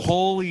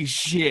 Holy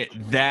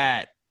shit!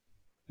 That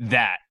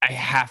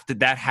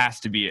has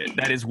to be it.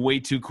 That is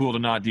way too cool to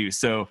not do.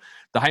 So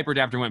the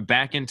hyperadapter went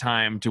back in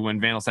time to when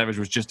Vandal Savage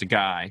was just a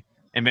guy,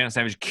 and Vandal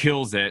Savage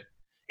kills it.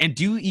 And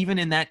even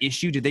in that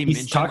issue, did they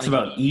mention? He talks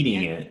about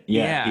eating it.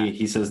 Yeah.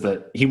 He says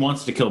that he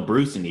wants to kill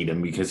Bruce and eat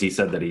him because he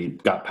said that he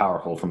got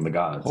powerful from the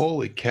gods.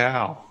 Holy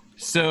cow.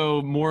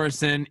 So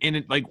Morrison, in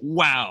it, like,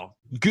 wow,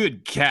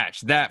 good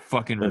catch. That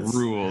fucking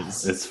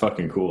rules. It's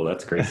fucking cool.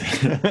 That's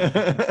crazy.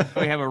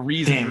 We have a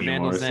reason for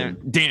Vandal Savage.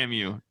 Damn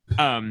you.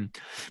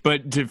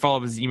 But to follow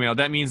up his email,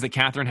 that means that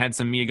Catherine had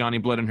some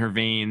Miagani blood in her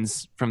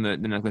veins from the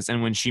necklace.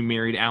 And when she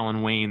married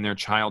Alan Wayne, their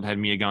child had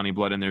Miagani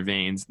blood in their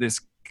veins. This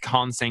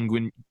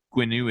consanguinity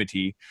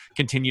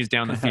continues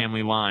down the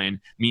family line,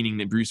 meaning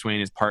that Bruce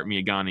Wayne is part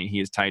Miagani. He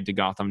is tied to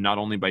Gotham not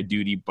only by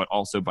duty but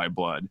also by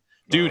blood.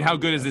 Dude, how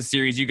good is this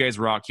series? You guys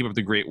rock. Keep up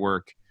the great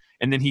work.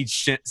 And then he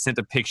sent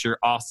a picture,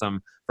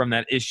 awesome, from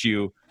that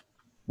issue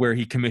where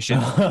he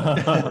commissioned the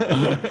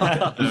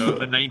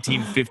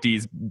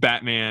 1950s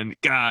Batman.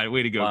 God,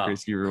 way to go,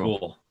 Chris. You're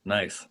cool.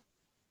 Nice.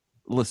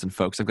 Listen,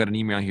 folks, I've got an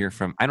email here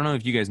from, I don't know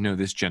if you guys know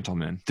this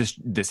gentleman,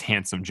 this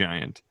handsome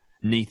giant,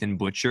 Nathan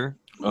Butcher.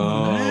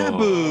 Oh,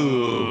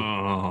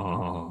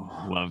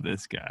 love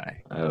this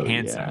guy. Oh,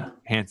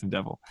 handsome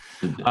devil.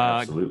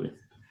 Absolutely.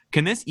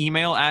 Can this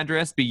email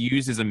address be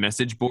used as a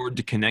message board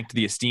to connect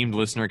the esteemed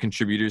listener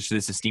contributors to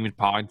this esteemed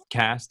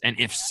podcast? And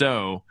if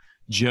so,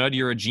 Judd,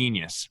 you're a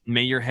genius.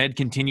 May your head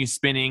continue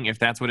spinning if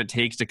that's what it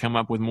takes to come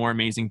up with more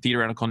amazing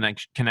theoretical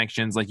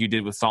connections like you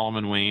did with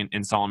Solomon Wayne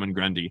and Solomon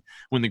Grundy.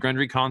 When the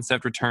Grundy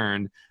concept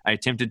returned, I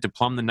attempted to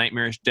plumb the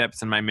nightmarish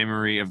depths in my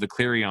memory of the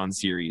Clarion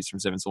series from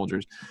Seven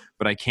Soldiers,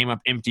 but I came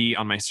up empty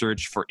on my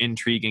search for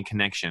intrigue and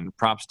connection.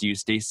 Props to you.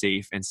 Stay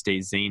safe and stay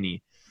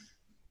zany.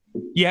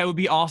 Yeah, it would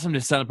be awesome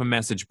to set up a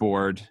message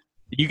board.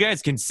 You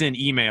guys can send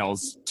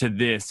emails to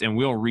this and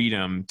we'll read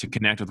them to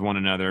connect with one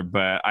another,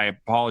 but I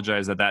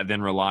apologize that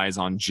then relies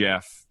on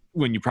Jeff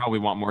when you probably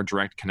want more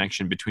direct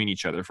connection between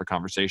each other for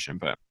conversation.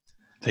 But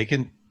they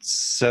can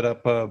set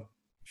up a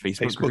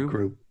Facebook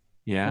group.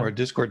 Yeah. Or a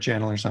Discord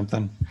channel or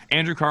something.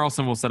 Andrew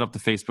Carlson will set up the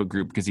Facebook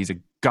group because he's a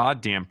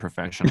goddamn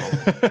professional.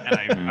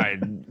 And I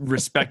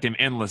respect him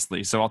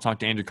endlessly. So I'll talk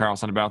to Andrew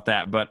Carlson about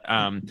that. But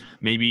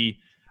maybe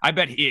I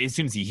bet as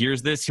soon as he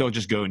hears this, he'll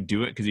just go and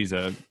do it because he's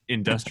a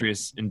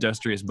industrious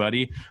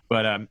buddy.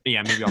 But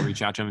yeah, maybe I'll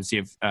reach out to him and see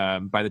if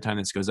by the time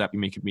this goes up,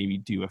 you could maybe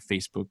do a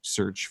Facebook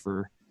search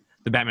for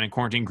the Batman in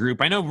Quarantine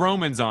group. I know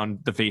Roman's on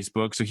the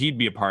Facebook, so he'd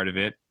be a part of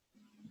it.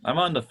 I'm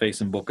on the Face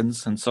and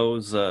Bookins, and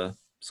so's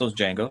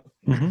Django.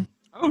 Mm-hmm.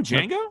 Oh,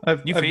 Django?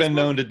 I've been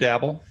known to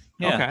dabble.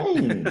 Yeah.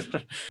 Okay.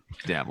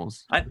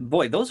 Dabbles.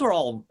 Boy, those were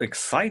all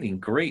exciting,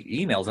 great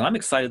emails, and I'm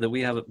excited that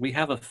we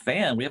have a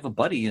fan, we have a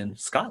buddy in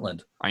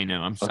Scotland. I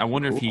know. I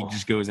wonder if he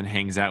just goes and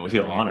hangs out with. I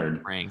feel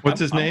honored. Frank.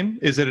 What's his name?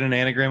 Is it an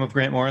anagram of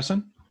Grant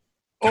Morrison?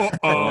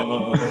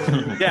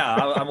 Yeah,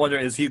 I'm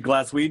wondering, is he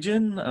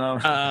Glaswegian?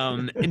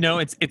 No,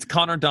 it's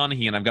Connor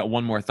Donahue, and I've got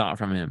one more thought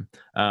from him.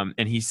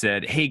 And he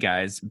said, "Hey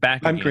guys,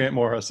 back. I'm again. Grant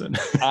Morrison.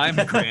 I'm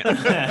Grant.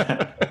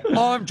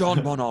 I'm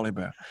John Bon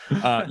Oliver.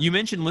 You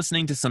mentioned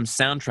listening to some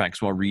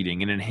soundtracks while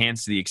reading and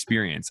enhanced the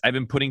experience. I've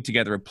been putting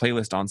together a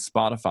playlist on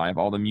Spotify of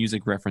all the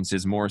music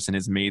references Morrison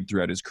has made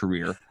throughout his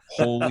career.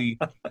 Holy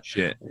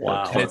shit.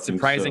 Wow. And it's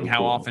surprising So how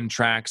cool. often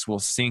tracks will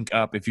sync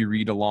up if you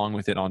read along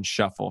with it on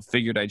shuffle.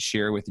 Figured I'd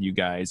share with you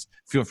guys.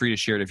 Feel free to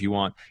share it if you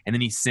want." And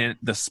then he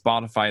sent the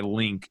Spotify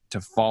link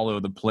to follow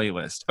the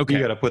playlist. Okay. You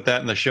got to put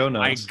that in the show I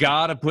notes.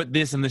 gotta put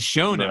this in the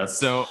show notes.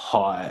 That's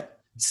hot.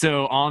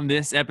 So on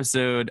this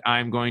episode,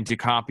 I'm going to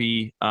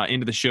copy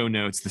into the show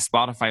notes the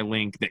Spotify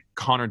link that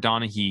Connor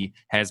Donahue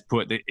has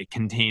put. That it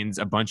contains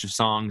a bunch of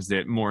songs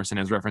that Morrison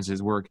has referenced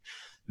his work.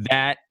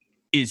 That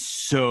is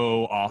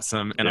so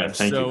awesome, and Yeah, I'm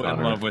thank you, so in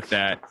Connor. love with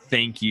that.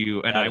 Thank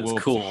you, and That I is will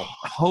cool.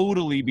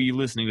 totally be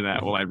listening to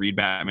that while I read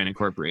Batman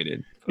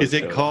Incorporated. Is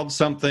it called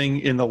something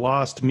in the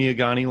lost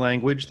Miyagani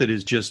language that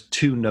is just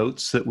two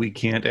notes that we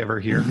can't ever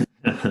hear?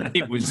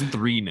 It was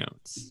 3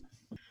 notes.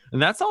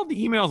 And that's all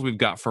the emails we've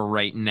got for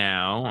right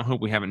now. I hope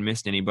we haven't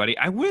missed anybody.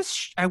 I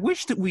wish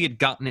that we had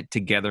gotten it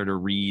together to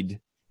read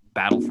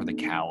Battle for the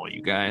Cowl,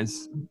 you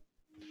guys.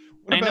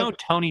 What I know about-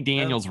 Tony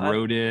Daniels I-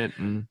 wrote it,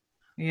 and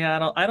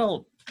Yeah, I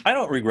don't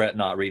regret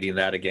not reading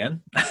that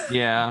again.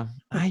 yeah,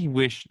 I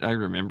wish I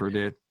remembered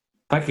it.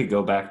 I could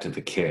go back to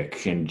the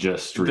kick and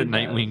just The read that.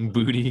 Nightwing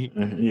booty.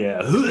 Yeah,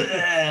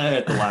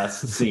 at the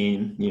last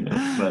scene,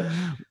 but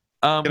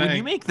When I-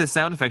 you make the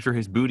sound effect for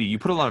his booty, you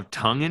put a lot of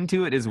tongue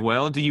into it as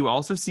well. Do you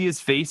also see his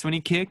face when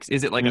he kicks?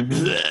 Is it like a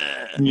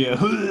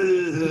yeah.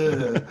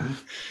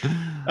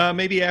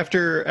 Maybe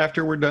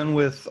after we're done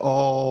with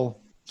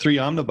all 3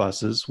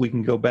 omnibuses, we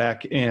can go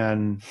back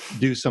and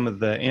do some of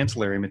the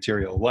ancillary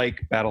material,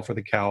 like Battle for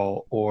the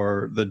Cowl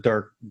or the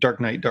Dark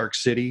Knight, Dark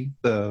City,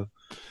 the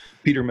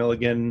Peter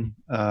Milligan,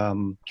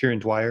 Kieran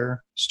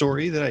Dwyer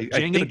story that I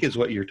Django- think is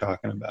what you're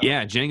talking about.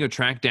 Yeah, Django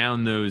tracked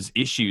down those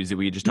issues that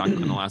we had just talked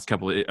about in the last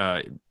couple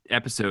of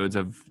episodes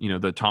of,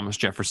 the Thomas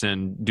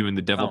Jefferson doing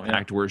the Devil Oh, yeah.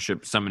 Pact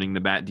worship, summoning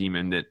the Bat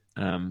Demon that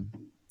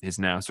is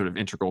now sort of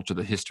integral to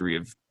the history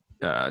of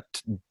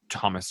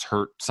Thomas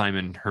Hurt,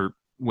 Simon Hurt,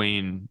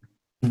 Wayne.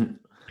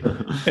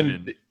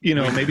 And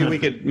maybe we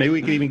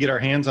could even get our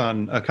hands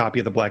on a copy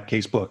of the Black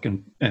Case book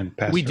and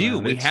pass We it do.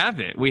 around. We It's- have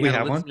it. We we had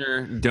have a one?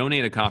 listener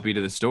donate a copy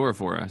to the store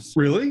for us.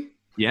 Really?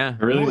 Yeah.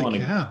 I really Holy want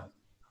to, cow.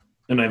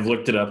 and I've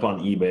looked it up on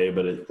eBay,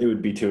 but it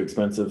would be too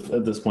expensive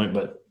at this point.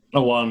 But a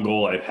long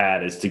goal I've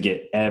had is to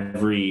get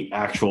every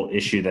actual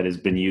issue that has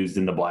been used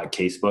in the Black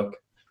Case book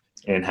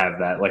and have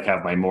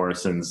my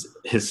Morrison's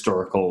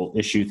historical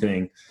issue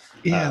thing.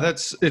 Yeah,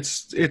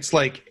 it's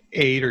like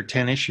 8 or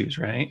 10 issues,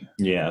 right?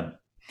 Yeah.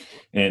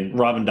 And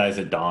Robin Dies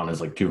at Dawn is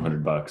like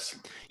 $200.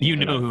 You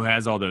know who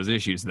has all those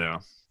issues, though?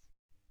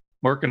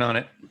 Working on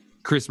it.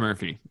 Chris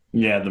Murphy.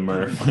 Yeah, the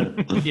Murph.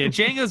 Yeah,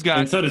 Django's got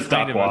And so does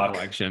kind Doc of a Walk.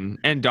 collection.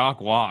 And Doc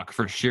Walk,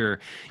 for sure.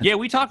 Yeah,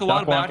 we talk a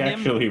lot Doc Walk about him.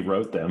 actually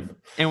wrote them.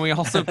 And we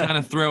also kind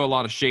of throw a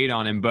lot of shade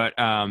on him. But,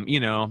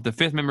 the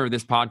 5th member of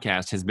this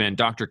podcast has been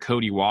Dr.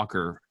 Cody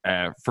Walker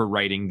for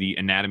writing the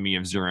Anatomy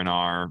of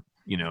Zur-En-Arrh,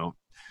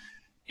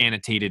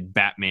 annotated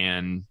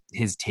Batman,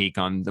 his take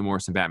on the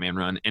Morrison Batman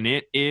run. And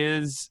it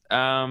is,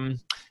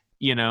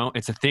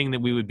 it's a thing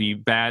that we would be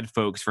bad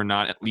folks for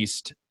not at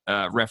least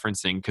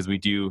referencing, because we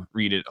do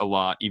read it a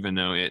lot, even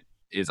though it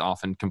is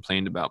often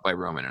complained about by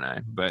Roman and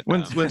I. But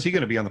When's he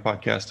going to be on the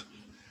podcast?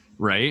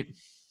 right?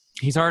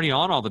 He's already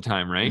on all the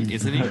time, right?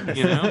 Isn't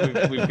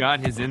he? We've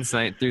got his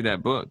insight through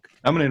that book.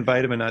 I'm going to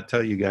invite him and not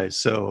tell you guys.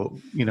 So,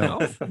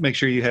 make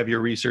sure you have your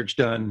research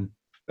done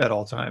at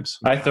all times.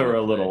 I throw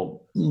a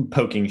little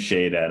poking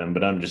shade at him,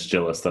 but I'm just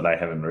jealous that I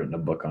haven't written a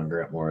book on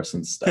Grant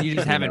Morrison stuff. You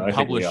just haven't I think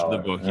published we all the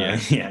are. book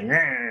yet.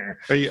 Yeah.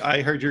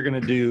 I heard you're going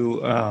to do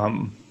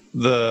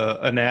the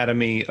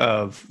anatomy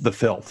of the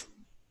filth.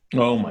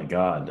 Oh my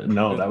God.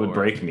 No, Good that would Lord.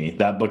 break me.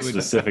 That book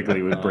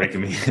specifically would break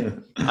me.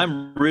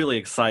 I'm really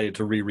excited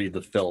to reread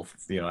the filth,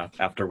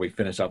 after we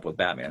finish up with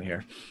Batman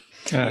here.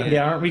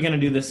 Yeah, aren't we going to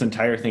do this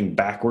entire thing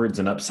backwards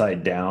and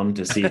upside down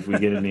to see if we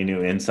get any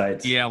new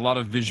insights? Yeah, a lot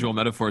of visual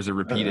metaphors are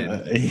repeated.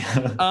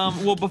 Yeah.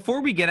 Well,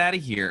 before we get out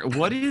of here,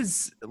 what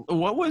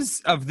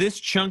was of this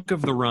chunk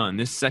of the run,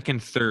 this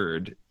second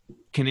third?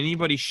 Can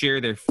anybody share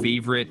their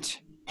favorite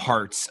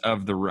parts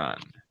of the run?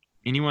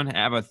 Anyone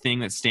have a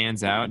thing that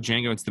stands out?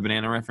 Django, it's the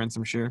banana reference,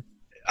 I'm sure.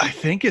 I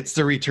think it's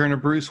the Return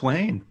of Bruce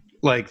Wayne,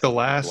 like the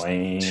last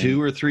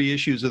 2 or 3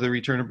 issues of the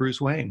Return of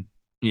Bruce Wayne.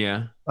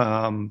 Yeah.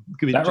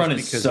 That run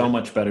is so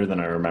much better than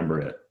I remember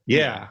it.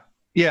 Yeah.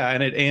 Yeah.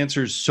 And it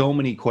answers so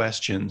many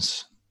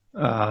questions.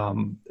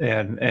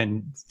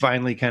 And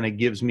finally kind of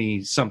gives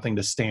me something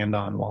to stand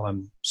on while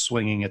I'm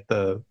swinging at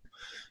the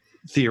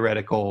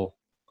theoretical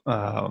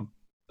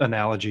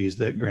analogies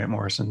that Grant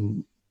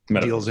Morrison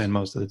deals in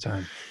most of the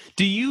time.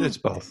 It's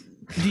both.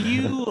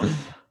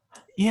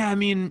 Yeah, I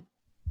mean,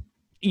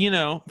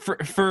 I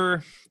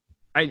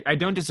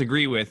don't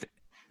disagree with,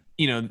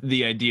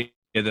 the idea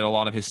that a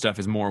lot of his stuff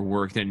is more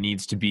work than it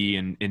needs to be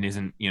and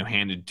isn't,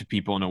 handed to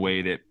people in a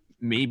way that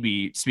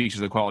maybe speaks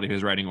to the quality of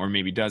his writing or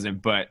maybe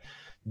doesn't. But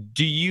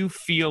do you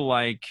feel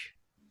like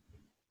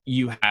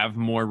you have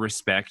more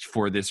respect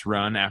for this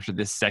run after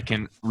this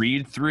second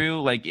read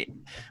through? Like,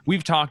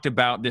 we've talked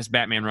about this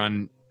Batman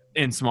run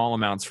in small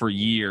amounts for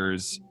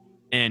years,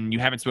 and you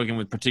haven't spoken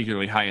with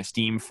particularly high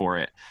esteem for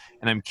it.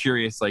 And I'm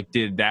curious, like,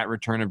 did that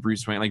Return of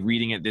Bruce Wayne, like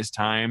reading it this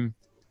time,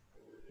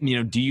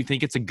 do you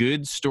think it's a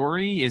good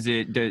story? Is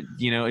it,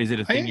 is it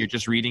a thing you're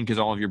just reading because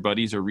all of your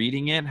buddies are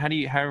reading it?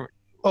 I'm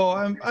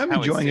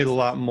enjoying it a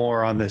lot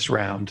more on this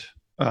round.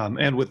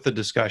 And with the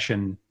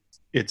discussion,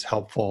 it's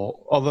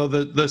helpful. Although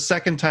the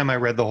second time I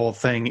read the whole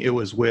thing, it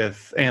was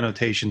with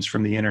annotations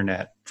from the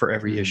internet for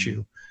every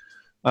issue.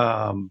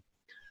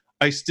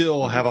 I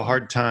still have a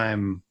hard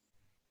time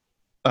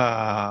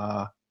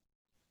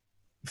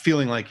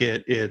feeling like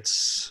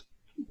it's,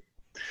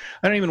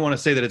 I don't even want to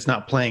say that it's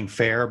not playing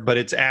fair, but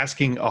it's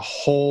asking a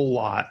whole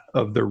lot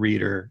of the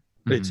reader.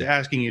 Mm-hmm. It's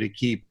asking you to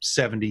keep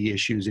 70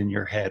 issues in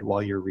your head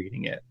while you're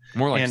reading it.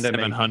 More like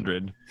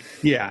 700.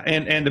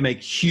 And to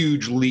make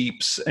huge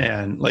leaps,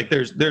 and like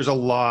there's a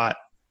lot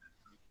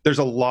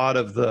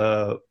of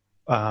the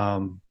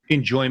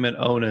enjoyment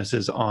onus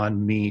is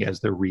on me as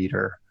the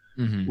reader,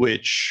 mm-hmm.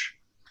 which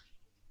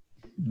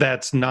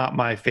that's not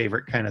my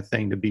favorite kind of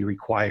thing to be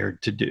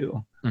required to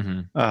do.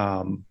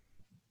 Mm-hmm.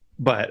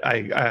 But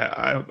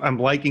I'm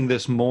liking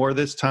this more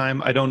this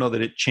time. I don't know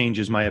that it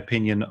changes my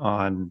opinion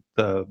on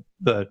the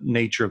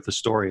nature of the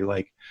story.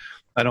 Like,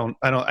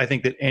 I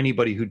think that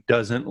anybody who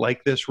doesn't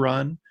like this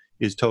run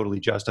is totally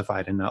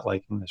justified in not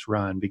liking this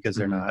run because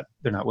they're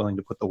not willing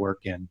to put the work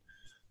in.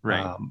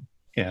 Right.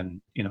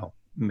 And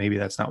maybe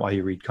that's not why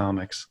you read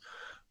comics.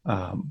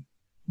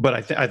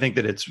 But I think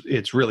that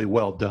it's really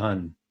well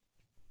done.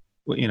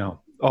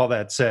 All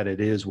that said,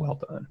 it is well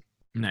done.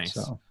 Nice.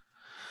 So.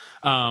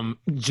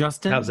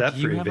 Justin, how's that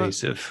for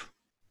evasive?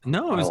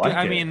 No, it was good.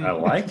 I mean, I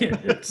like it.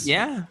 It's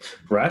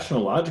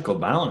rational, logical,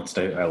 balanced.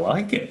 I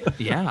like it.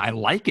 Yeah, I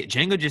like it.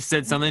 Django just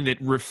said something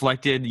that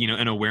reflected,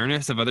 an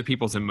awareness of other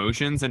people's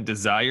emotions and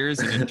desires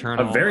and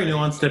internal. A very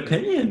nuanced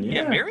opinion.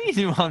 Yeah, very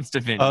nuanced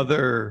opinion.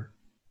 Other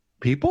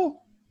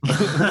people.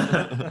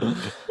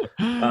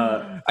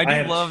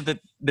 I love that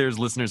there's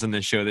listeners on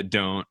this show that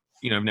don't.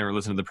 I've never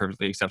listened to the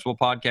Perfectly Acceptable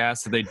podcast,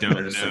 so they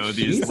don't know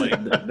these.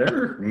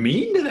 They're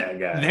mean to that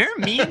guy. They're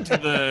mean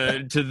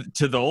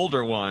to the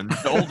older one,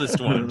 the oldest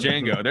one,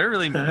 Django. They're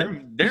really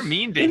they're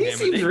mean to him. He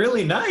seems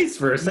really nice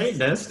for a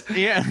Satanist.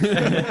 Yeah.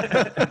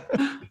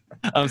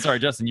 I'm sorry,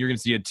 Justin. You're going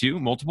to see it too,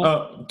 multiple.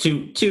 Oh,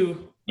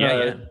 two.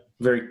 Yeah.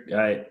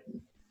 Very.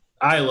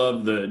 I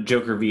love the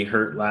Joker v.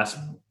 Hurt last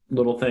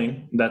little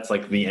thing. That's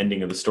like the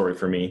ending of the story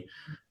for me.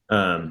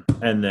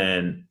 And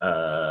then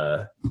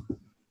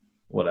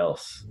what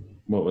else?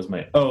 What was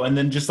and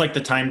then just like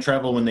the time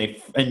travel when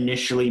they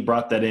initially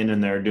brought that in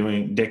and they're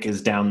doing, Dick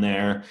is down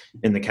there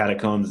in the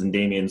catacombs and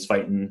Damian's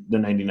fighting the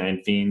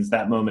 99 Fiends.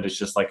 That moment is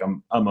just like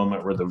a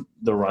moment where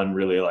the run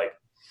really like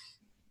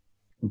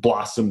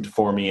blossomed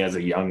for me as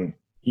a young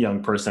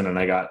person. And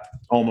I got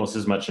almost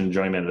as much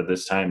enjoyment at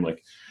this time.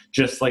 Like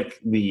just like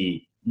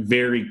the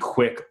very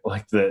quick,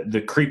 like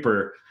the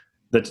creeper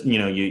that,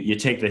 you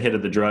take the hit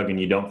of the drug and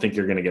you don't think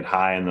you're going to get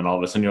high. And then all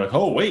of a sudden you're like,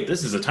 oh wait,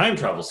 this is a time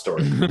travel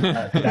story.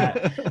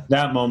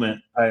 that moment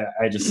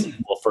I just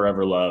will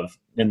forever love.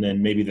 And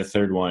then maybe the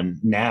third one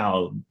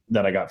now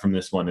that I got from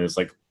this one is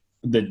like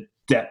the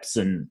depths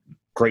and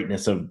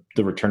greatness of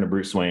the Return of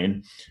Bruce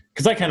Wayne.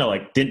 Cause I kind of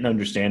like didn't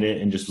understand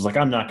it and just was like,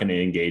 I'm not going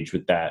to engage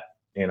with that.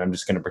 And I'm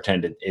just going to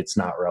pretend it's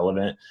not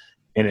relevant.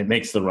 And it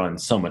makes the run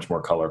so much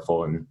more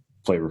colorful and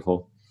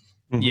flavorful.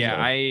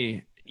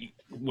 Yeah.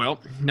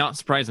 Well, not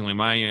surprisingly,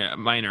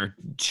 mine are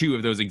two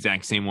of those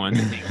exact same ones.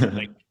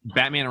 Like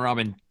Batman and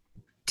Robin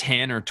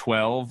 10 or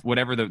 12,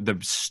 whatever the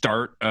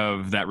start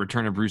of that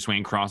Return of Bruce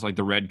Wayne cross, like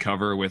the red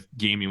cover with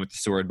Damian with the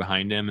sword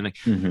behind him. And like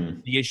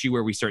the issue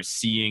where we start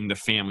seeing the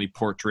family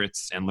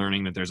portraits and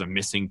learning that there's a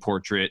missing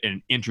portrait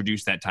and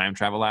introduce that time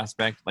travel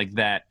aspect like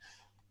that.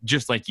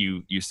 Just like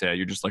you said,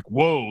 you're just like,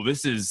 whoa,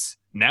 this is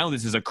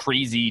a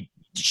crazy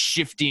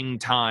shifting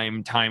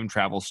time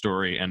travel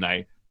story. And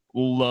I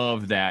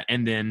love that.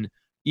 And then,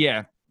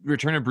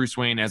 Return of Bruce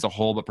Wayne as a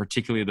whole, but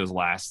particularly those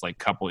last like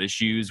couple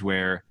issues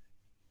where,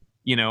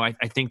 I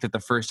think that the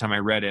first time I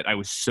read it, I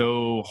was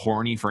so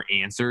horny for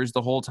answers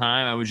the whole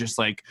time. I was just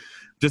like,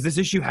 does this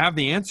issue have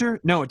the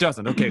answer? No, it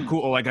doesn't. Okay,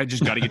 cool. Like I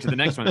just got to get to the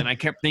next one. And I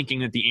kept thinking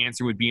that the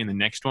answer would be in the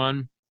next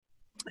one.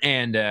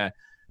 And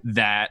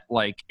that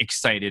like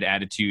excited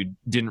attitude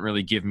didn't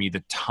really give me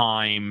the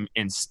time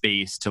and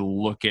space to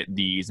look at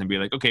these and be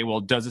like, okay,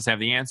 well, does this have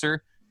the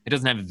answer? It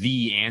doesn't have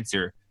the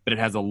answer, but it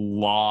has a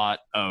lot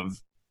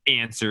of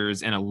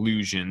answers and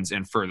allusions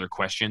and further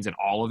questions and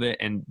all of it.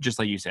 And just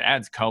like you said,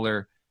 adds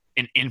color,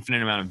 an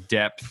infinite amount of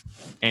depth,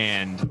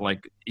 and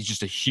like it's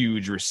just a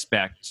huge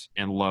respect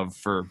and love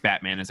for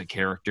Batman as a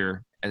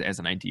character, as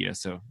an idea.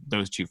 So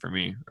those two for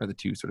me are the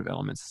two sort of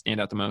elements that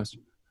stand out the most.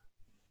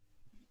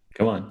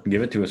 Come on,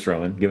 give it to us,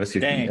 Rowan. Give us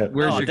your.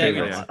 Where's your dang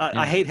favorite? it.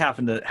 I hate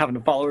having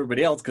to follow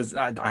everybody else because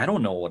I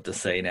don't know what to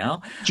say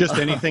now. Just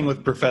anything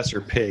with Professor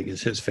Pig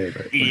is his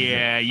favorite.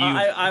 Yeah,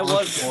 I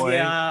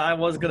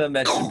was gonna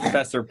mention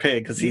Professor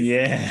Pig because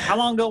How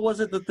long ago was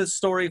it that this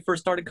story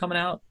first started coming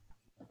out?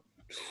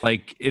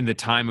 Like in the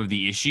time of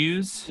the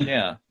issues.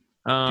 Yeah.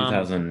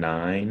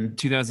 2009.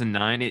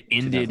 2009. It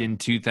ended in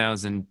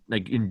 2000,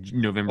 like in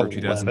November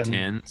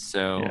 2010.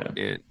 So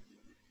it.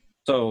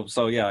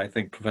 So yeah, I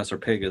think Professor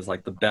Pig is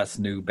like the best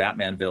new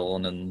Batman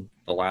villain in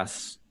the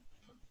last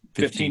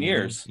 15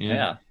 years.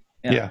 Yeah,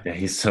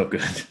 he's so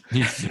good.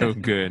 He's so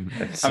good.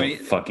 It's so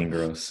fucking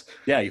gross.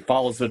 Yeah, he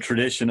follows the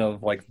tradition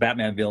of like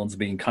Batman villains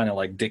being kind of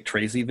like Dick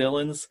Tracy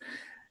villains,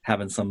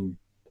 having some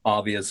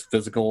obvious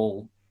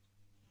physical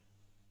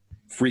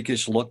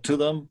freakish look to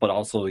them, but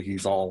also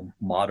he's all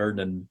modern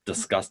and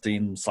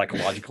disgusting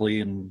psychologically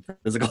and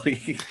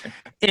physically.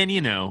 And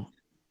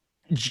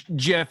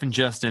Jeff and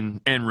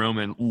Justin and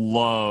Roman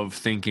love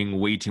thinking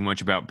way too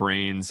much about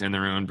brains and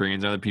their own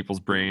brains, other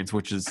people's brains,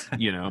 which is,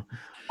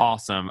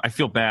 awesome. I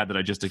feel bad that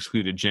I just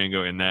excluded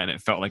Django in that, and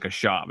it felt like a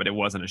shot, but it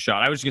wasn't a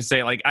shot. I was just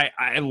gonna say, like,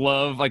 I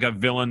love like a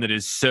villain that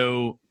is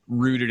so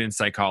rooted in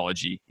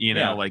psychology,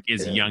 like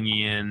is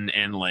Jungian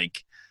and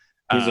like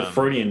he's a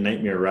Freudian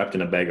nightmare wrapped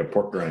in a bag of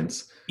pork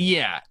rinds.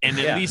 Yeah, and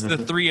at least the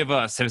three of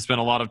us have spent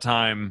a lot of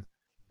time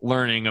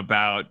learning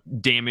about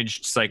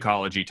damaged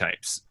psychology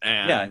types.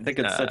 And, I think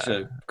it's such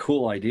a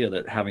cool idea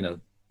that having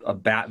a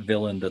bat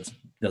villain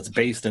that's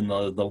based in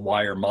the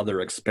Wire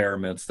Mother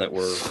experiments that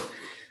were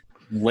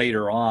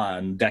later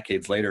on,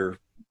 decades later,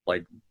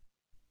 like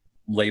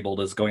labeled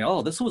as going,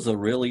 oh, this was a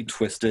really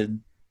twisted,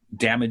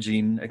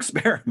 damaging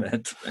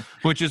experiment.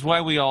 Which is why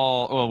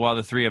while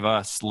the three of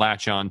us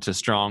latch on to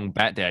strong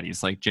bat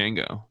daddies like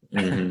Django.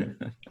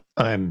 Mm-hmm.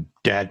 I'm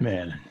Dad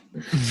Man.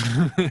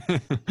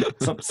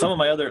 Some of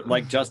my other,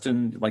 like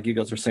Justin, like you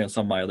guys were saying,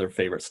 some of my other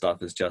favorite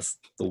stuff is just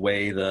the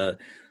way the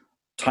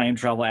time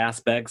travel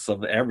aspects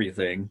of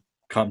everything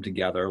come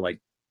together. Like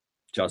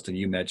Justin,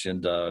 you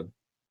mentioned, I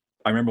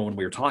remember when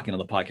we were talking on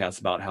the podcast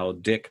about how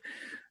Dick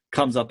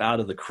comes up out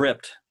of the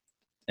crypt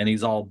and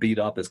he's all beat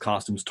up, his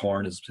costume's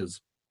torn,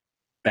 his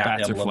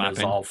bat emblem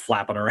is all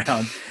flapping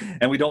around,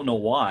 and we don't know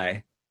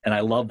why. And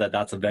I love that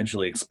that's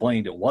eventually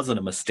explained. It wasn't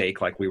a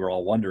mistake like we were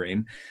all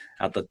wondering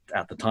at the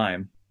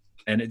time.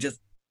 And it just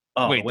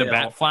wait, the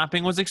bat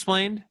flapping was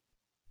explained?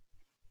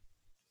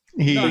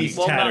 He's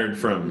tattered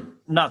from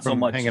so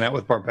much hanging out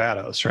with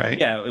Barbados, right?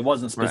 Yeah, it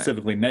wasn't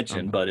specifically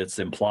mentioned, but it's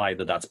implied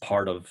that that's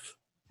part of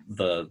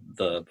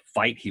the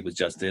fight he was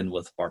just in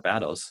with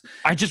Barbados.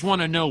 I just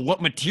want to know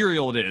what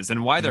material it is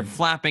and why they're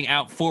flapping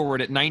out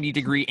forward at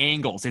 90-degree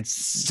angles. It's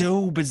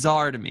so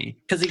bizarre to me.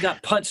 Because he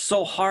got punched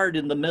so hard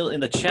in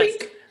the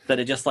chest that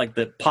it just like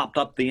that popped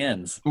up the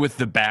ends. With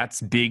the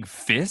bat's big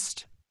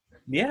fist?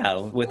 Yeah,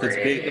 with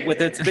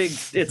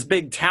its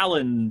big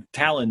talon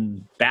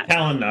bat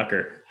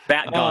knocker.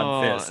 Bat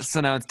god fist.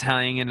 So now it's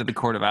tying into the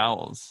Court of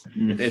Owls.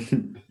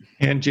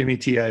 And Jimmy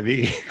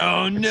TIV.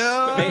 Oh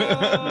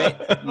no!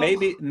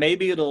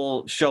 maybe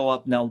it'll show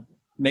up now.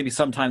 Maybe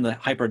sometime the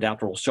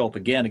hyperadapter will show up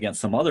again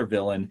against some other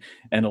villain,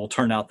 and it'll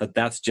turn out that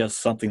that's just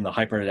something the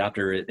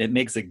hyperadapter it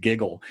makes it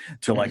giggle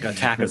to like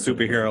attack a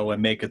superhero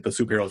and make it the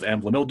superhero's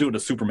emblem. It'll do it to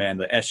Superman.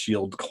 The S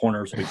shield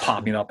corners will be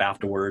popping up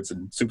afterwards,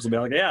 and Supes will be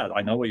like, "Yeah,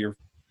 I know what you're,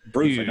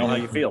 Bruce. I know how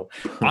you feel."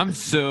 I'm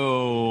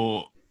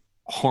so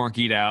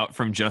honkied out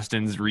from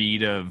Justin's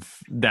read of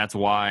that's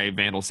why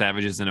Vandal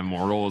Savage is an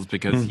immortal, is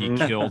because he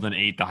killed and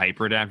ate the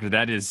hyperadapter.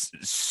 That is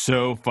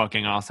so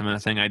fucking awesome, and a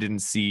thing I didn't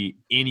see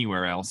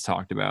anywhere else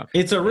talked about.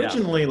 It's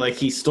originally like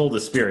he stole the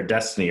Spear of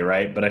Destiny,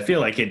 right? But I feel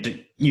like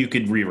you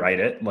could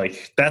rewrite it.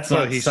 Like that's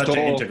not such an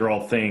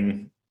integral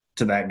thing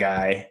to that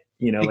guy.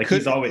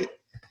 He's always.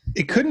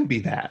 It couldn't be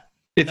that.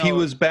 If he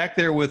was back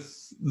there with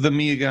the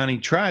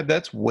Miyagani tribe,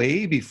 that's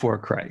way before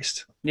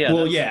Christ. Yeah.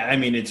 Well, yeah. I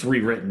mean, it's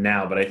rewritten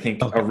now, but I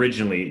think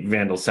originally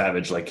Vandal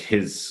Savage, like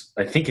his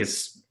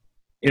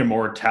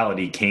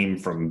immortality came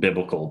from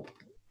biblical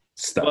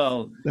stuff.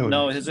 Well,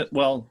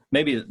 no,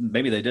 maybe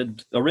they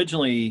did.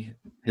 Originally,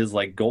 his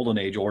like Golden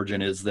Age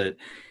origin is that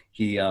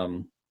he a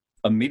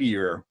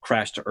meteor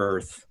crashed to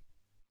Earth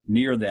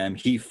near them.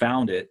 He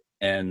found it,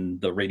 and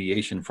the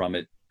radiation from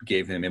it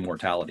gave him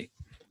immortality.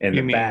 And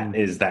the bat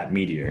is that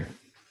meteor.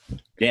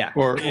 Yeah.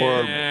 Or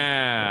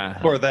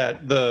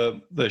that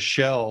the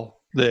shell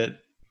that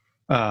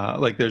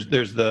like there's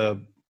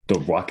the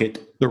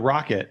rocket. The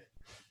rocket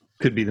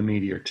could be the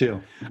meteor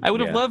too. I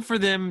would have loved for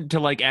them to,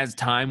 like, as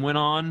time went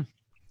on,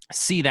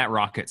 see that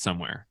rocket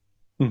somewhere.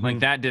 Like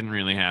that didn't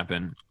really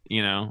happen.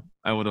 You know,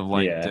 I would have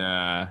liked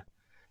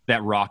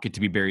that rocket to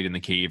be buried in the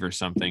cave or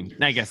something.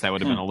 I guess that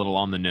would have been a little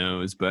on the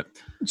nose, but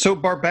So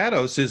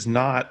Barbados is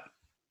not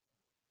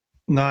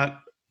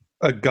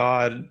a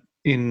god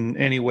in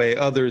any way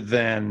other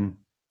than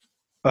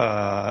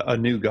a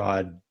new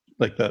god,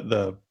 like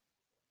the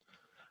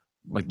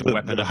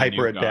weapon, the of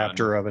hyper a new god.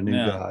 adapter of a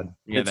new god.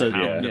 Yeah, It's the a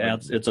hound of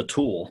it. it's a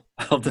tool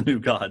of the new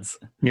gods.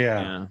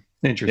 Yeah, Yeah.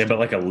 interesting. Yeah, but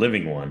like a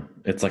living one.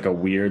 It's like a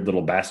weird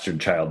little bastard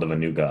child of a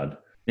new god.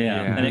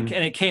 Yeah, Yeah. and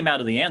it came out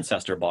of the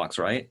ancestor box,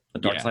 right? The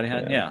dark Yeah. side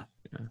had, Yeah.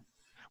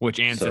 Which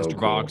ancestor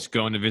cool. box?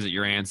 Going to visit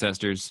your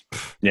ancestors.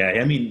 Yeah,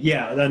 I mean,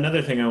 yeah,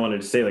 another thing I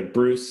wanted to say, like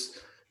Bruce,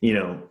 you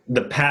know,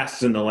 the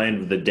past and the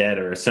land of the dead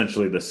are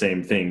essentially the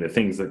same thing, the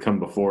things that come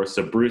before.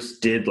 So Bruce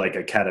did like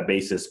a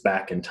catabasis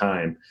back in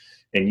time.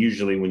 And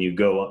usually when you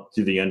go up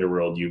to the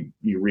underworld, you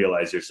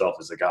realize yourself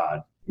as a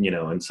god, you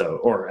know, and so,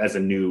 or as a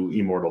new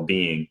immortal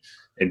being.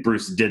 And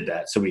Bruce did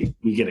that. So we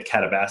get a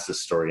catabasis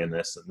story in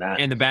this and that.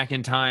 And the back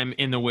in time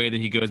in the way that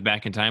he goes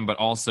back in time, but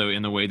also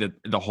in the way that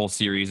the whole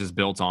series is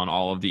built on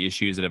all of the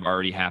issues that have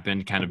already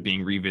happened, kind of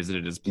being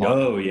revisited as plot.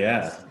 Oh,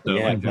 yeah. So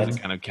Yeah, like there's that's- a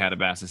kind of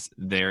catabasis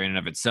there in and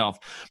of itself.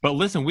 But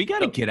listen, we got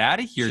to get out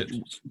of here.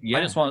 Yeah,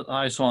 I just want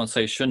to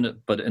say shouldn't it,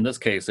 but in this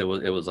case it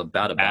was a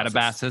batabasis.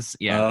 Atabasis.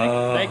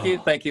 Yeah. Thank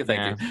you.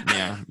 yeah.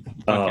 Yeah.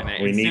 Oh,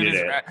 Fucking- we as soon needed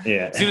as- it.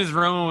 Yeah. As soon as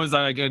Roman was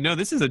like, no,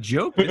 this is a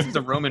joke. This is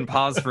a Roman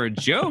pause for a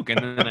joke. And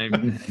then I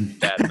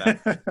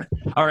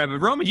all right, but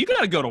Roman, you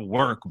got to go to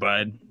work,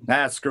 bud.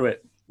 Screw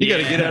it. You got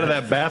to get out of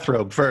that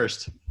bathrobe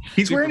first.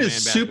 He's wearing his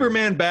Superman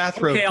Superman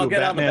bathrobe bathrobe. Okay, I'll to a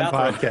get out of the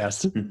Batman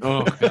bathrobe. podcast.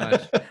 Oh,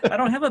 gosh. I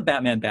don't have a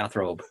Batman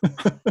bathrobe.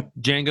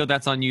 Django,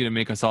 that's on you to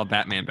make us all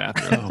Batman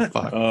bathrobe. Oh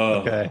fuck. Oh,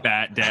 Okay.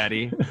 Bat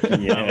Daddy.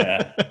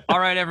 yeah. All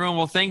right, everyone.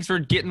 Well, thanks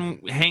for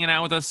hanging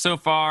out with us so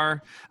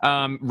far.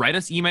 Write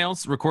us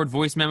emails, record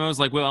voice memos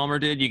like Will Elmer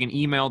did. You can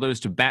email those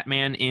to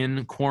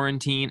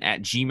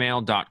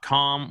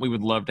batmaninquarantine@gmail.com. We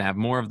would love to have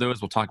more of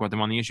those. We'll talk about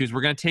them on the issues.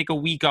 We're going to take a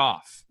week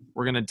off.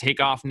 We're going to take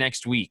off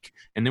next week,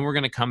 and then we're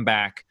going to come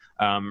back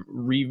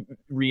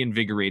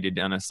reinvigorated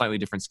on a slightly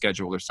different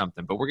schedule or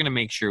something. But we're going to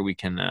make sure we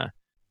can, not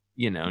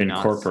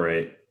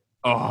Incorporate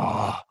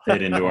Oh,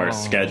 it into our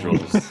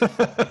schedules.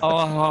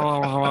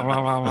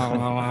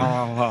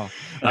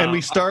 And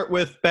we start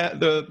with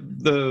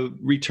the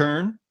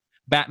return.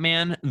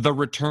 Batman: The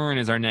Return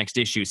is our next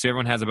issue, so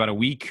everyone has about a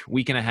week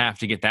and a half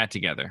to get that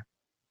together.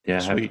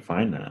 Yeah, how do you Sweet.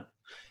 find that?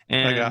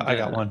 And I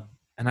got one.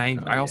 And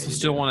I also you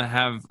still do. want to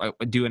have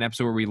do an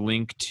episode where we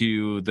link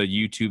to the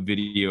YouTube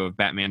video of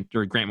Batman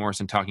or Grant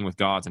Morrison talking with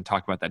gods and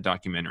talk about that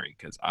documentary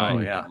because I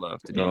would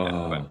love to do that.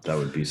 Oh, But that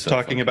would be so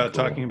Talking about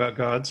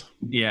gods.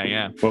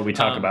 yeah. What we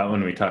talk about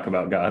when we talk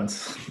about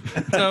gods.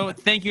 So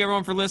thank you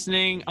everyone for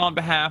listening. On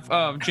behalf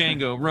of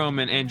Django,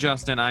 Roman, and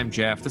Justin, I'm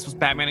Jeff. This was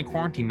Batman in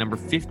Quarantine number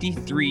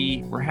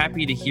 53. We're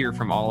happy to hear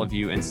from all of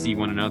you and see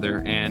one another.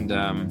 And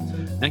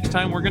next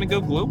time we're going to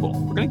go global.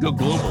 We're going to go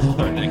global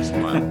for our next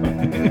month.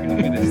 We're going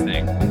to do this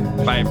thing.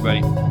 Bye, everybody.